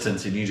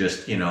resistance and you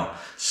just,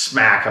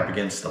 smack up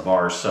against the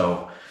bars.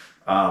 So,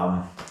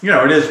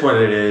 it is what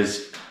it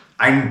is.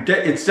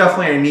 It's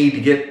definitely I need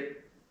to get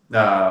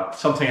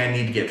something I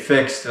need to get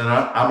fixed, and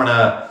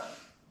I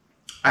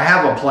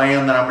have a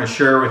plan that I'm going to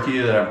share with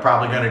you that I'm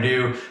probably going to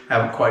do.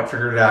 Haven't quite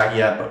figured it out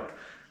yet, but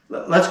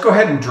let's go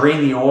ahead and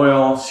drain the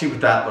oil, see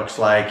what that looks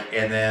like,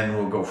 and then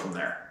we'll go from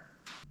there.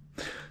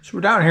 So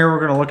we're down here, we're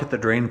going to look at the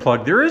drain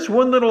plug. There is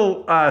one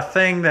little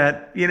thing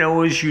that,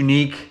 is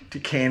unique to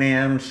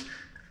Can-Ams.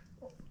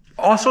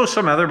 Also,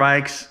 some other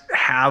bikes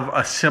have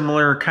a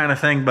similar kind of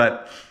thing,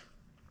 but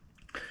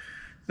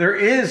there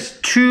is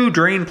two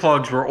drain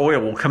plugs where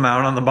oil will come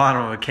out on the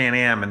bottom of a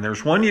Can-Am, and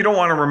there's one you don't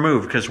want to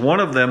remove because one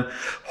of them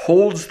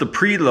holds the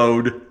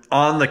preload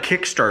on the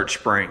kickstart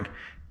spring.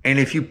 And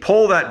if you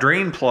pull that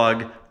drain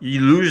plug,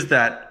 you lose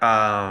that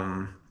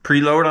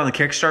preload on the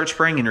kickstart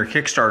spring, and your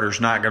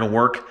Kickstarter's not going to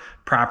work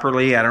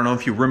properly. I don't know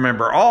if you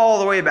remember all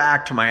the way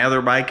back to my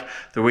other bike,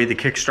 the way the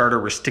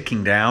Kickstarter was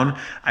sticking down.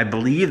 I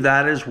believe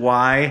that is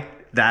why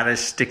that is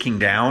sticking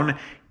down,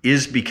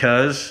 is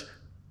because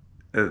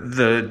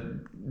it's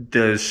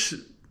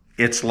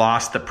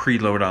lost the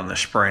preload on the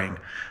spring.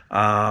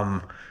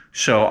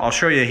 So I'll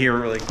show you here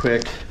really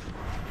quick.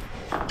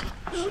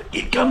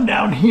 You come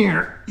down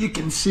here, you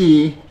can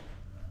see,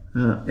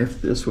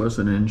 if this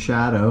wasn't in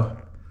shadow,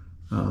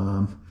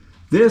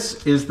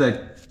 this is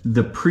the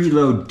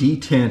preload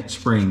detent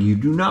spring. You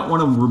do not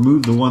want to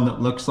remove the one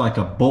that looks like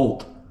a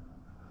bolt.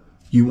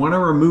 You want to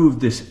remove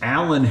this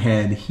Allen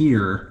head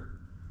here.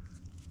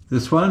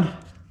 This one,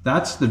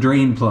 that's the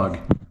drain plug.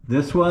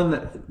 This one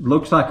that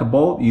looks like a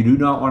bolt, you do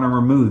not want to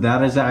remove.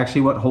 That is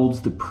actually what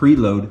holds the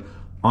preload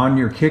on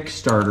your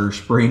Kickstarter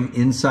spring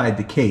inside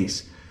the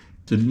case.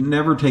 So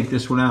never take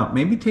this one out.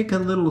 Maybe take a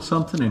little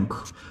something and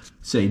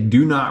say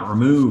do not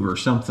remove or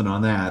something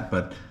on that,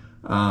 but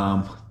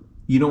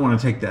you don't want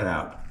to take that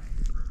out.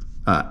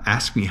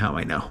 Ask me how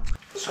I know.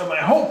 So my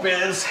hope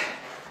is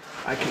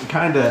I can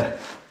kind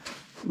of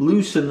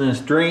loosen this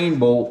drain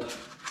bolt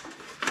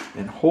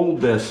and hold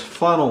this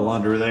funnel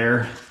under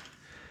there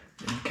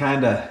and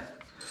kind of,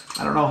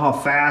 I don't know how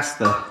fast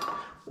the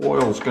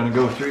oil is going to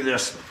go through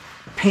this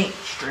paint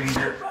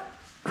strainer,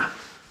 but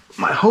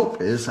my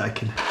hope is I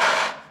can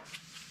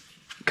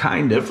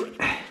kind of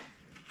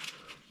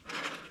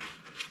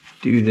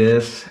do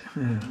this. I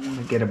want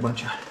to get a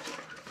bunch of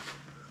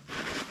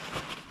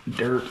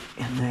dirt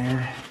in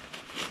there.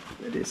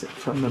 That isn't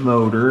from the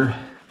motor.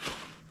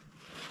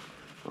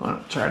 I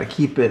want to try to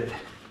keep it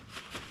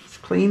as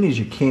clean as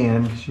you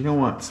can, because you don't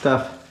want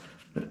stuff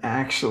that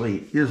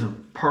actually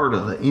isn't part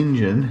of the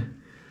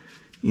engine.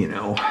 You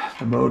know,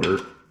 the motor.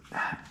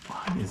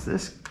 Why is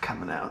this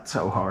coming out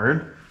so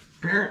hard?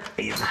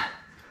 Apparently the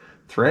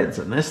threads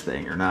in this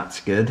thing are not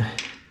so good.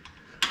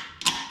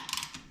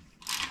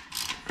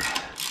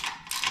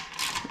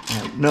 I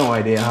have no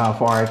idea how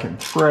far I can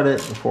thread it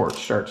before it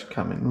starts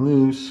coming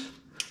loose.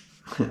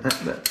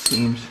 That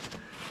seems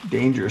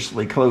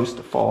dangerously close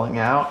to falling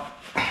out.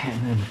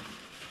 And then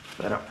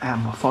if I don't have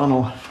my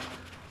funnel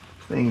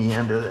thingy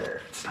under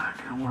there, it's not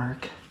gonna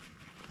work.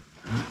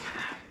 Okay.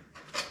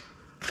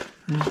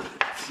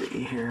 Let's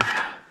see here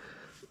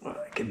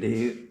what I can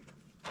do.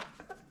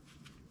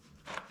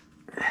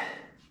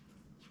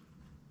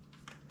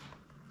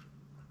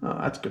 Oh,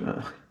 that's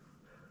gonna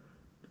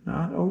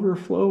not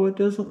overflow, it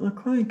doesn't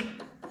look like.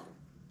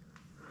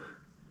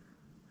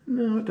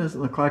 No, it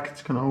doesn't look like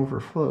it's gonna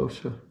overflow,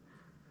 so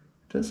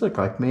it does look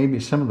like maybe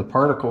some of the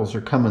particles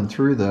are coming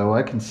through though.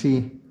 I can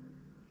see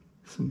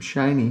some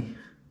shiny.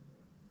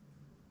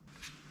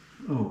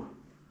 Oh,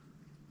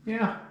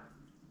 yeah.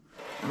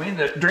 I mean,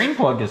 the drain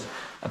plug is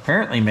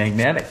apparently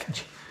magnetic.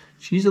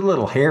 She's a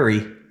little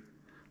hairy,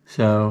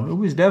 so it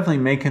was definitely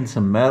making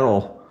some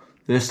metal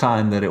this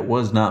time that it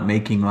was not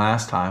making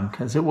last time,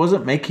 because it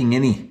wasn't making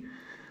any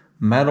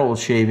metal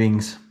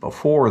shavings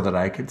before that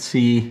I could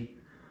see.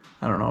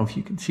 I don't know if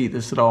you can see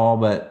this at all,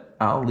 but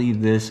I'll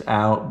leave this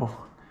out.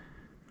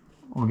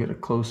 We'll get a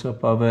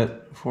close-up of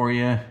it for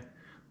you.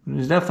 It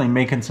was definitely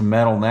making some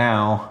metal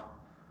now.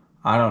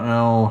 I don't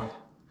know.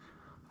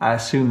 I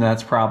assume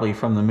that's probably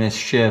from the missed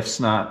shifts,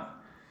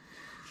 not.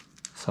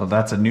 So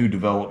that's a new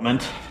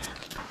development.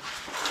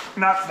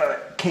 Not the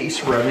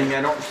case rubbing,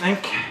 I don't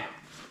think.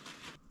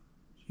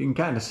 You can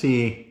kind of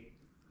see,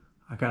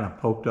 I kind of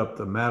poked up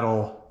the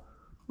metal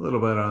a little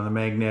bit on the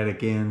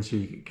magnetic end so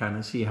you can kind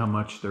of see how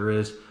much there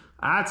is.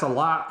 That's a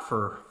lot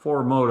for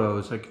 4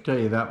 motos, I can tell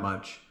you that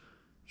much.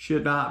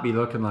 Should not be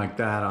looking like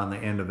that on the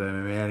end of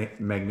the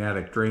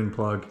magnetic drain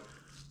plug.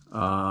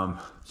 So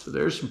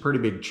there's some pretty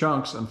big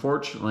chunks,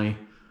 unfortunately,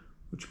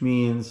 which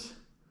means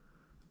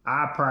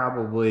I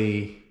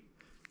probably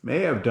may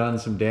have done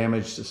some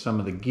damage to some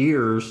of the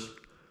gears,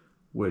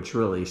 which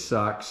really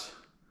sucks.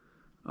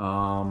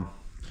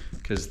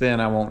 Because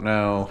then I won't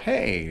know,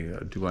 hey,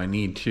 do I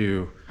need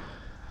to,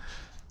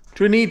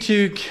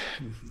 you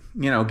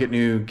know, get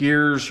new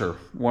gears or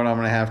what I'm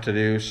going to have to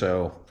do?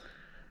 So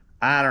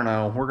I don't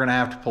know. We're going to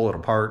have to pull it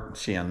apart and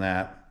see on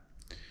that.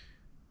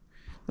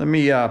 Let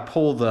me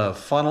pull the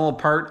funnel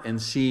apart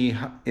and see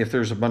if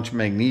there's a bunch of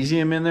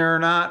magnesium in there or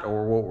not,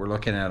 or what we're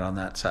looking at on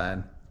that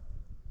side.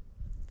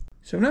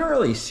 So I'm not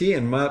really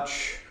seeing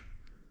much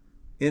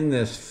in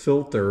this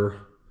filter as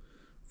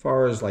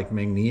far as like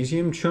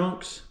magnesium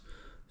chunks.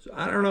 So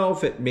I don't know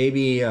if it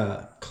maybe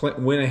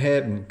went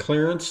ahead and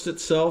clearanced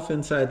itself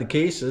inside the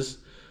cases.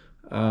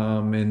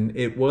 And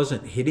it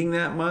wasn't hitting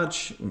that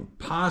much.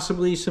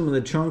 Possibly some of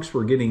the chunks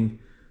were getting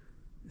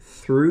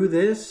through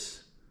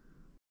this.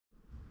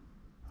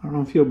 I don't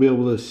know if you'll be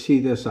able to see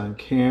this on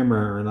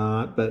camera or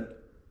not,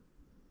 but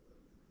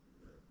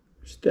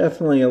there's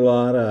definitely a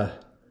lot of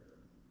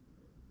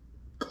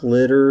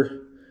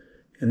glitter.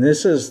 And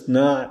this is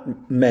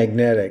not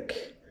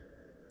magnetic.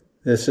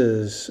 This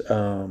is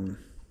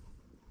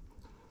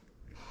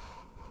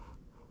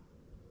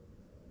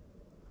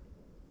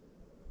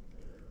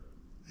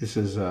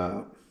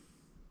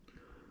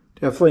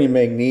definitely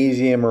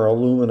magnesium or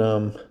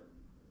aluminum.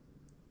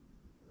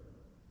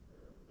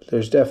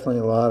 There's definitely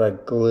a lot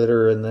of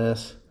glitter in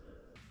this.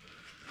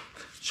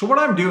 So what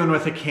I'm doing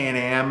with the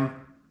Can-Am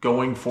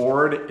going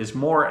forward is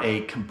more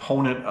a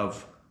component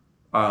of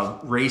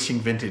racing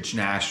vintage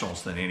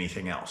nationals than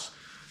anything else.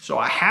 So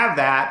I have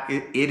that.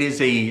 It is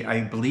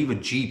I believe a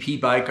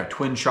GP bike, a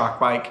twin shock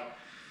bike,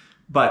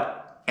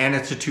 and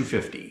it's a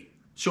 250.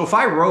 So if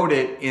I rode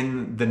it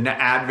in the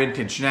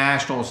Vintage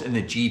Nationals in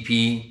the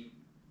GP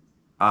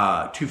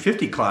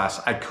 250 class,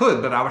 I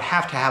could, but I would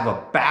have to have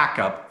a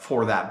backup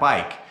for that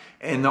bike.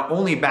 And the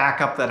only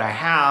backup that I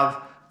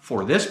have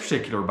for this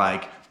particular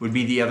bike would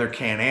be the other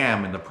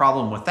Can-Am. And the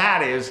problem with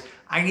that is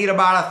I need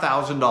about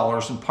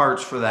 $1,000 in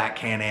parts for that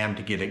Can-Am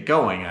to get it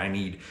going. I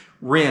need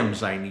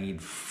rims, I need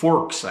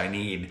forks, I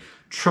need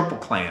triple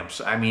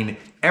clamps. I mean,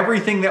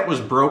 everything that was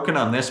broken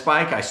on this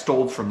bike, I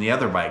stole from the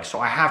other bike.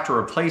 So I have to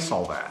replace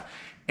all that.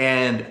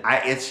 And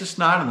it's just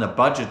not in the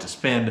budget to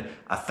spend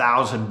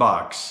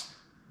 $1,000,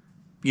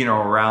 you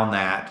know, around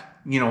that.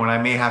 You know, and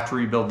I may have to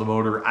rebuild the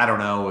motor. I don't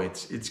know.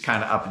 It's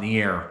kind of up in the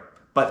air.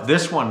 But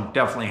this one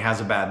definitely has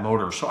a bad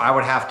motor. So I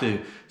would have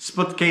to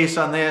split the case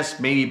on this,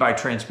 maybe buy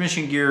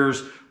transmission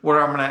gears, what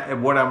I'm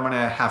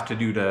gonna have to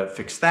do to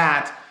fix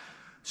that.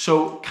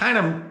 So kind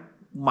of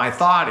my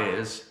thought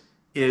is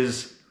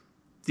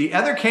the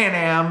other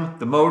Can-Am,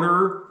 the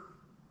motor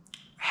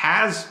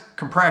has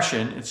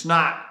compression. It's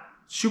not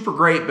super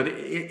great, but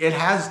it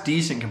has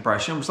decent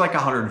compression. It was like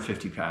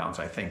 150 pounds,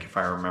 I think, if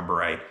I remember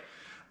right.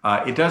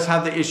 It does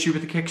have the issue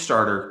with the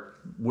Kickstarter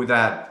with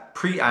that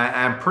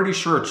I'm pretty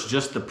sure it's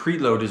just the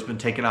preload has been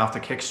taken off the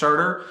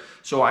Kickstarter.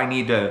 So I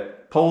need to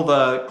pull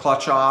the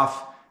clutch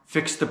off,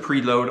 fix the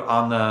preload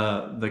on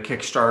the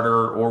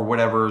Kickstarter or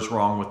whatever is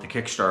wrong with the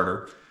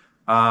Kickstarter.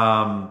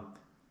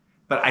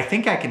 But I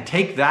think I can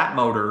take that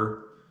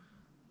motor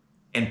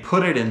and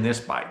put it in this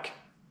bike.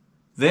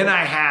 Then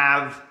I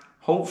have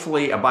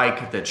hopefully a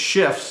bike that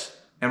shifts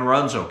and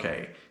runs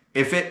okay.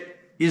 If it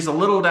is a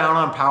little down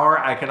on power,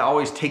 I can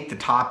always take the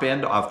top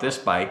end off this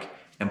bike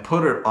and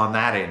put it on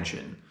that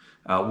engine,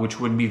 which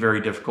wouldn't be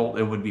very difficult.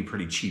 It would be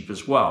pretty cheap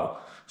as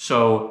well.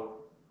 So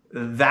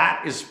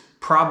that is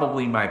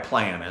probably my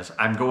plan. Is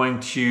I'm going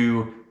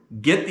to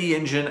get the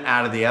engine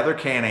out of the other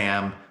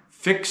Can-Am,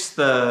 fix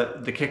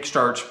the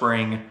kickstart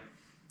spring,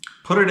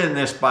 put it in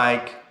this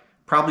bike,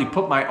 probably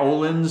put my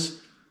Öhlins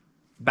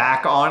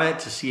back on it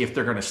to see if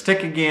they're going to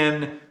stick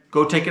again,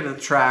 go take it to the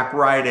track,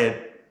 ride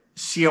it,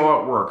 see how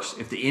it works.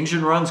 If the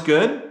engine runs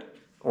good,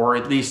 or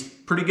at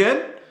least pretty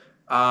good,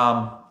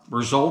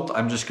 result,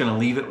 I'm just going to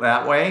leave it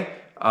that way.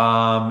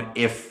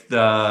 If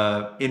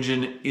the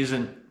engine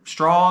isn't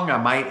strong, I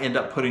might end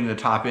up putting the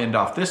top end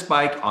off this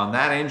bike on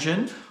that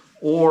engine,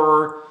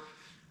 or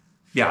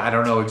yeah, I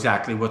don't know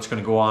exactly what's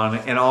going to go on.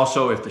 And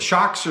also if the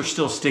shocks are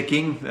still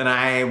sticking, then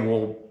I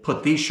will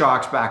put these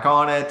shocks back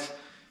on it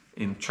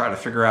and try to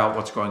figure out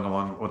what's going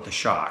on with the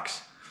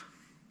shocks.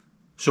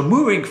 So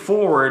moving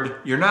forward,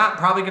 you're not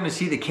probably going to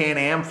see the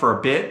Can-Am for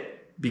a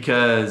bit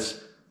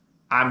because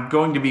I'm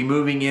going to be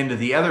moving into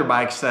the other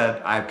bikes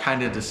that I've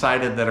kind of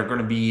decided that are going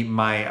to be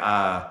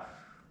my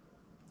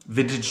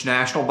Vintage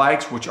National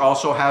bikes, which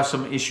also have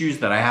some issues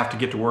that I have to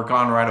get to work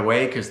on right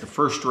away because the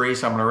first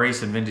race I'm going to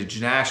race in Vintage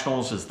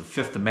Nationals is the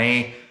 5th of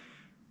May.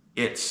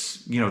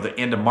 It's, you know, the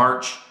end of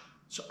March.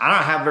 So I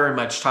don't have very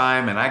much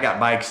time and I got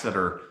bikes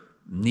that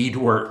need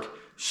work.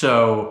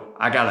 So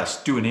I got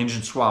to do an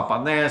engine swap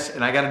on this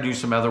and I got to do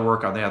some other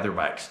work on the other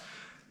bikes.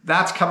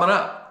 That's coming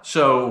up.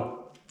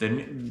 So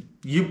then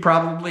you've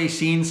probably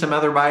seen some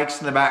other bikes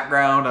in the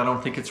background. I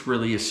don't think it's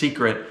really a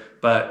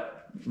secret, but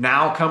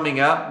now coming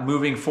up,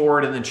 moving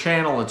forward in the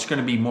channel, it's going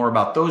to be more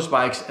about those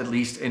bikes, at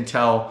least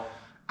until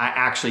I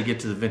actually get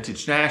to the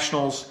Vintage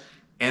Nationals.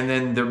 And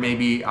then there may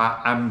be,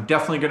 I'm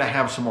definitely going to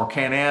have some more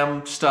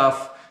Can-Am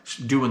stuff,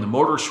 doing the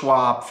motor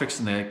swap,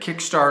 fixing the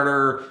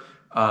Kickstarter,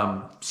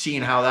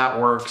 seeing how that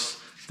works.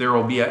 There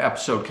will be an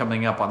episode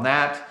coming up on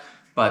that.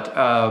 But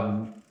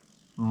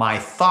my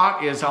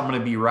thought is I'm going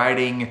to be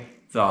riding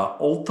the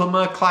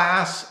Ultima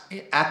class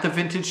at the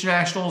Vintage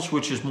Nationals,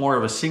 which is more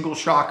of a single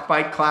shock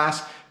bike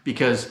class.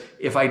 Because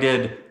if I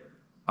did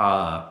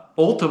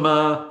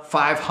Ultima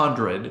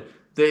 500,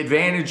 the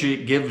advantage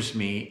it gives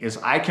me is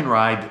I can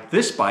ride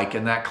this bike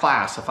in that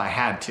class if I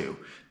had to,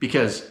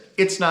 because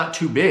it's not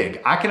too big.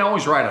 I can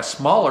always ride a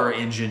smaller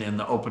engine in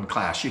the open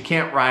class. You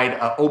can't ride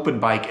an open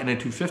bike in a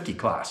 250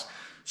 class.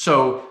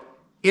 So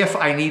if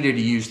I needed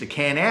to use the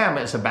Can-Am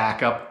as a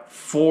backup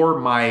for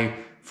my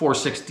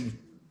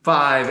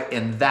 465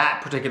 in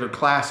that particular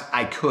class,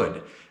 I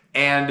could.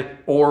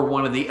 Or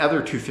one of the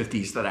other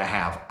 250s that I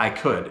have, I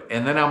could.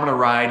 And then I'm going to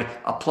ride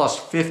a plus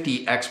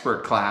 50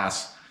 expert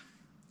class.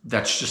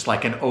 That's just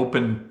like an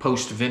open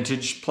post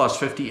vintage plus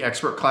 50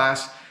 expert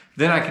class.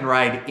 Then I can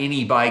ride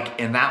any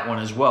bike in that one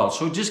as well.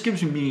 So it just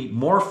gives me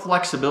more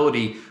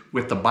flexibility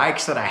with the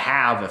bikes that I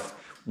have. If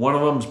one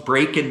of them's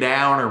breaking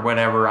down or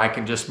whatever, I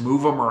can just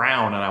move them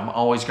around and I'm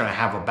always going to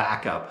have a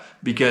backup,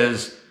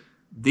 because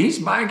these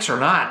bikes are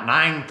not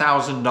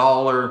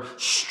 $9,000,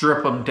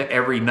 strip them to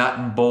every nut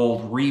and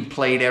bolt,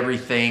 replate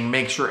everything,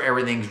 make sure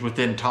everything's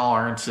within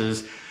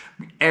tolerances,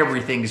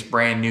 everything's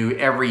brand new,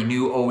 every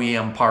new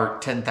OEM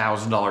part,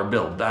 $10,000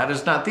 build. That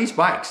is not these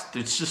bikes.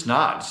 It's just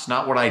not. It's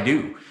not what I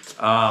do.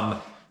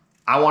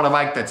 I want a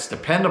bike that's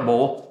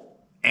dependable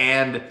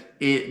and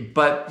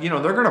but you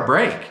know, they're gonna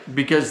break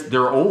because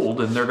they're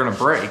old and they're gonna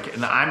break.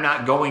 And I'm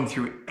not going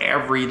through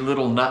every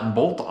little nut and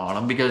bolt on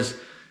them because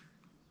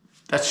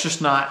that's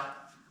just not,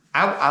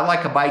 I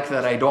like a bike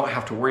that I don't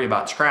have to worry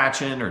about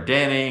scratching or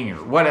denting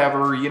or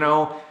whatever, you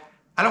know.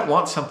 I don't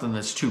want something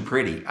that's too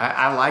pretty.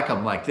 I like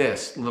them like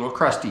this, a little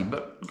crusty,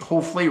 but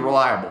hopefully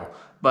reliable.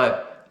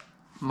 But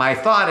my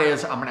thought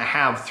is I'm gonna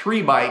have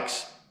 3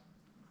 bikes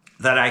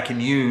that I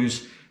can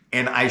use,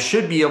 and I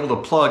should be able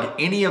to plug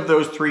any of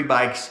those 3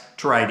 bikes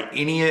to ride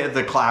any of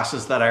the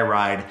classes that I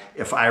ride.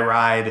 If I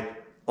ride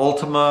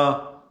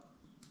Ultima,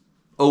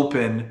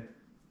 Open,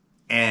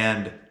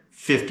 and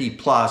 50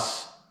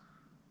 plus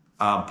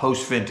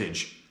post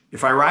vintage.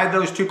 If I ride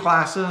those 2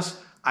 classes,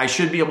 I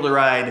should be able to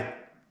ride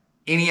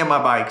any of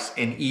my bikes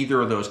in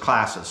either of those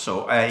classes.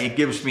 So it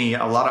gives me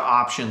a lot of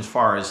options as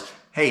far as,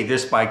 hey,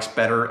 this bike's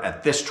better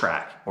at this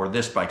track, or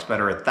this bike's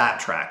better at that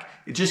track.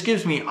 It just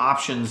gives me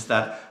options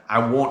that I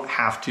won't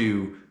have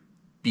to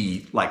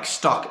be like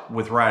stuck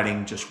with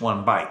riding just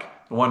one bike.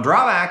 The one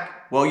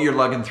drawback, well, you're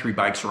lugging 3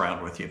 bikes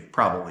around with you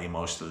probably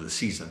most of the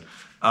season.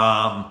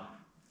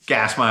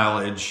 Gas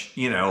mileage,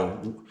 you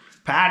know,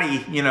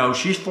 Patty, you know,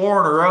 she's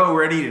 4 in a row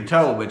ready to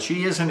tow, but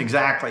she isn't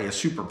exactly a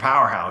super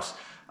powerhouse.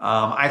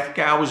 I think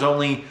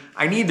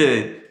I need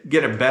to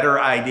get a better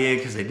idea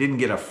because I didn't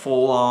get a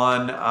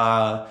full-on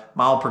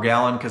mile per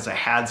gallon because I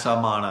had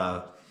some on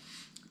a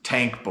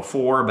tank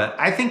before, but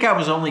I think I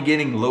was only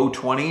getting low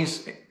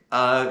 20s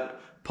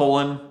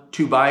pulling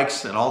 2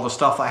 bikes and all the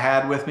stuff I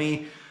had with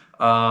me,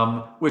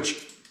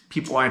 which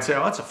people might say,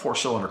 oh, that's a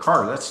 4-cylinder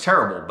car. That's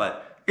terrible,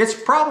 but it's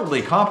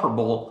probably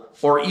comparable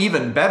or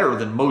even better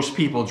than most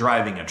people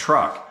driving a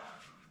truck.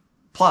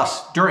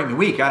 Plus, during the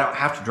week, I don't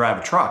have to drive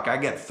a truck. I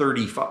get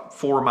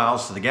 34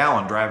 miles to the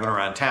gallon driving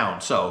around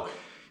town. So,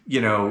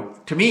 you know,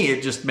 to me,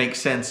 it just makes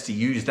sense to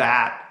use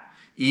that,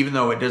 even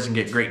though it doesn't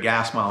get great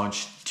gas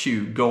mileage,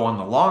 to go on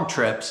the long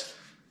trips.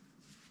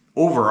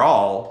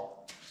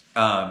 Overall,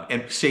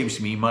 it saves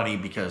me money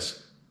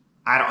because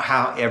I don't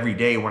have every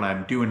day when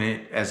I'm doing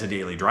it as a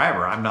daily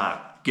driver, I'm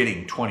not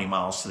getting 20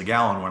 miles to the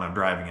gallon when I'm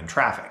driving in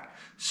traffic.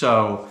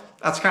 So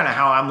that's kind of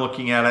how I'm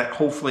looking at it.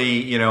 Hopefully,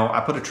 you know,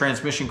 I put a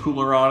transmission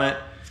cooler on it,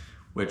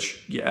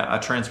 which, yeah, a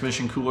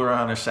transmission cooler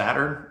on a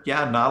Saturn.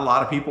 Yeah, not a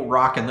lot of people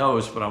rocking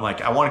those, but I'm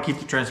like, I want to keep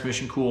the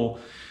transmission cool.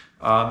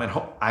 And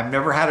I've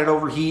never had it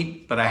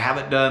overheat, but I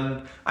haven't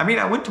done, I mean,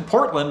 I went to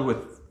Portland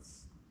with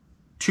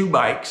 2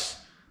 bikes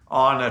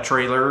on a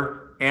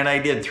trailer, and I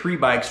did 3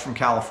 bikes from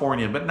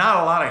California, but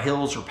not a lot of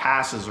hills or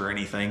passes or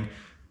anything.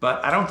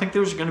 But I don't think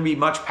there's going to be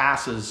much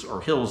passes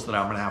or hills that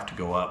I'm going to have to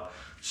go up.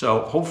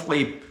 So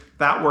hopefully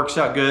that works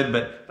out good,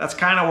 but that's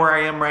kind of where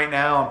I am right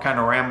now. I'm kind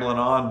of rambling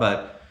on,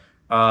 but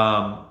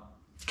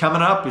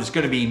coming up is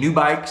going to be new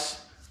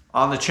bikes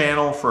on the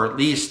channel for at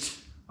least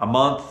a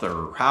month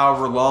or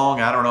however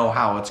long. I don't know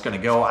how it's going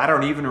to go. I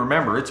don't even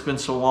remember. It's been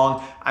so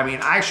long. I mean,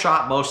 I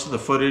shot most of the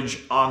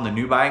footage on the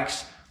new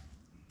bikes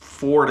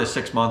 4 to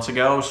 6 months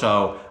ago,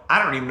 so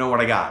I don't even know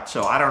what I got.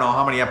 So I don't know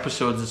how many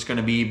episodes it's going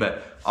to be,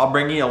 but I'll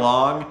bring you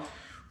along.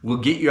 We'll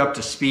get you up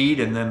to speed,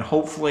 and then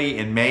hopefully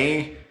in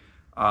May,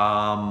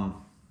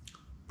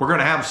 we're going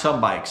to have some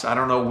bikes. I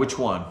don't know which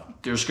one.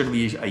 There's going to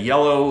be a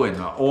yellow and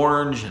an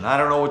orange, and I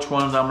don't know which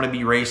ones I'm going to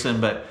be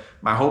racing, but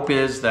my hope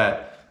is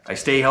that I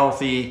stay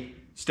healthy,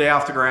 stay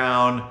off the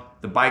ground,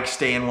 the bikes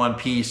stay in one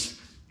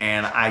piece,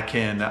 and I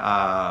can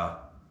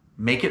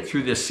make it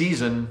through this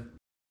season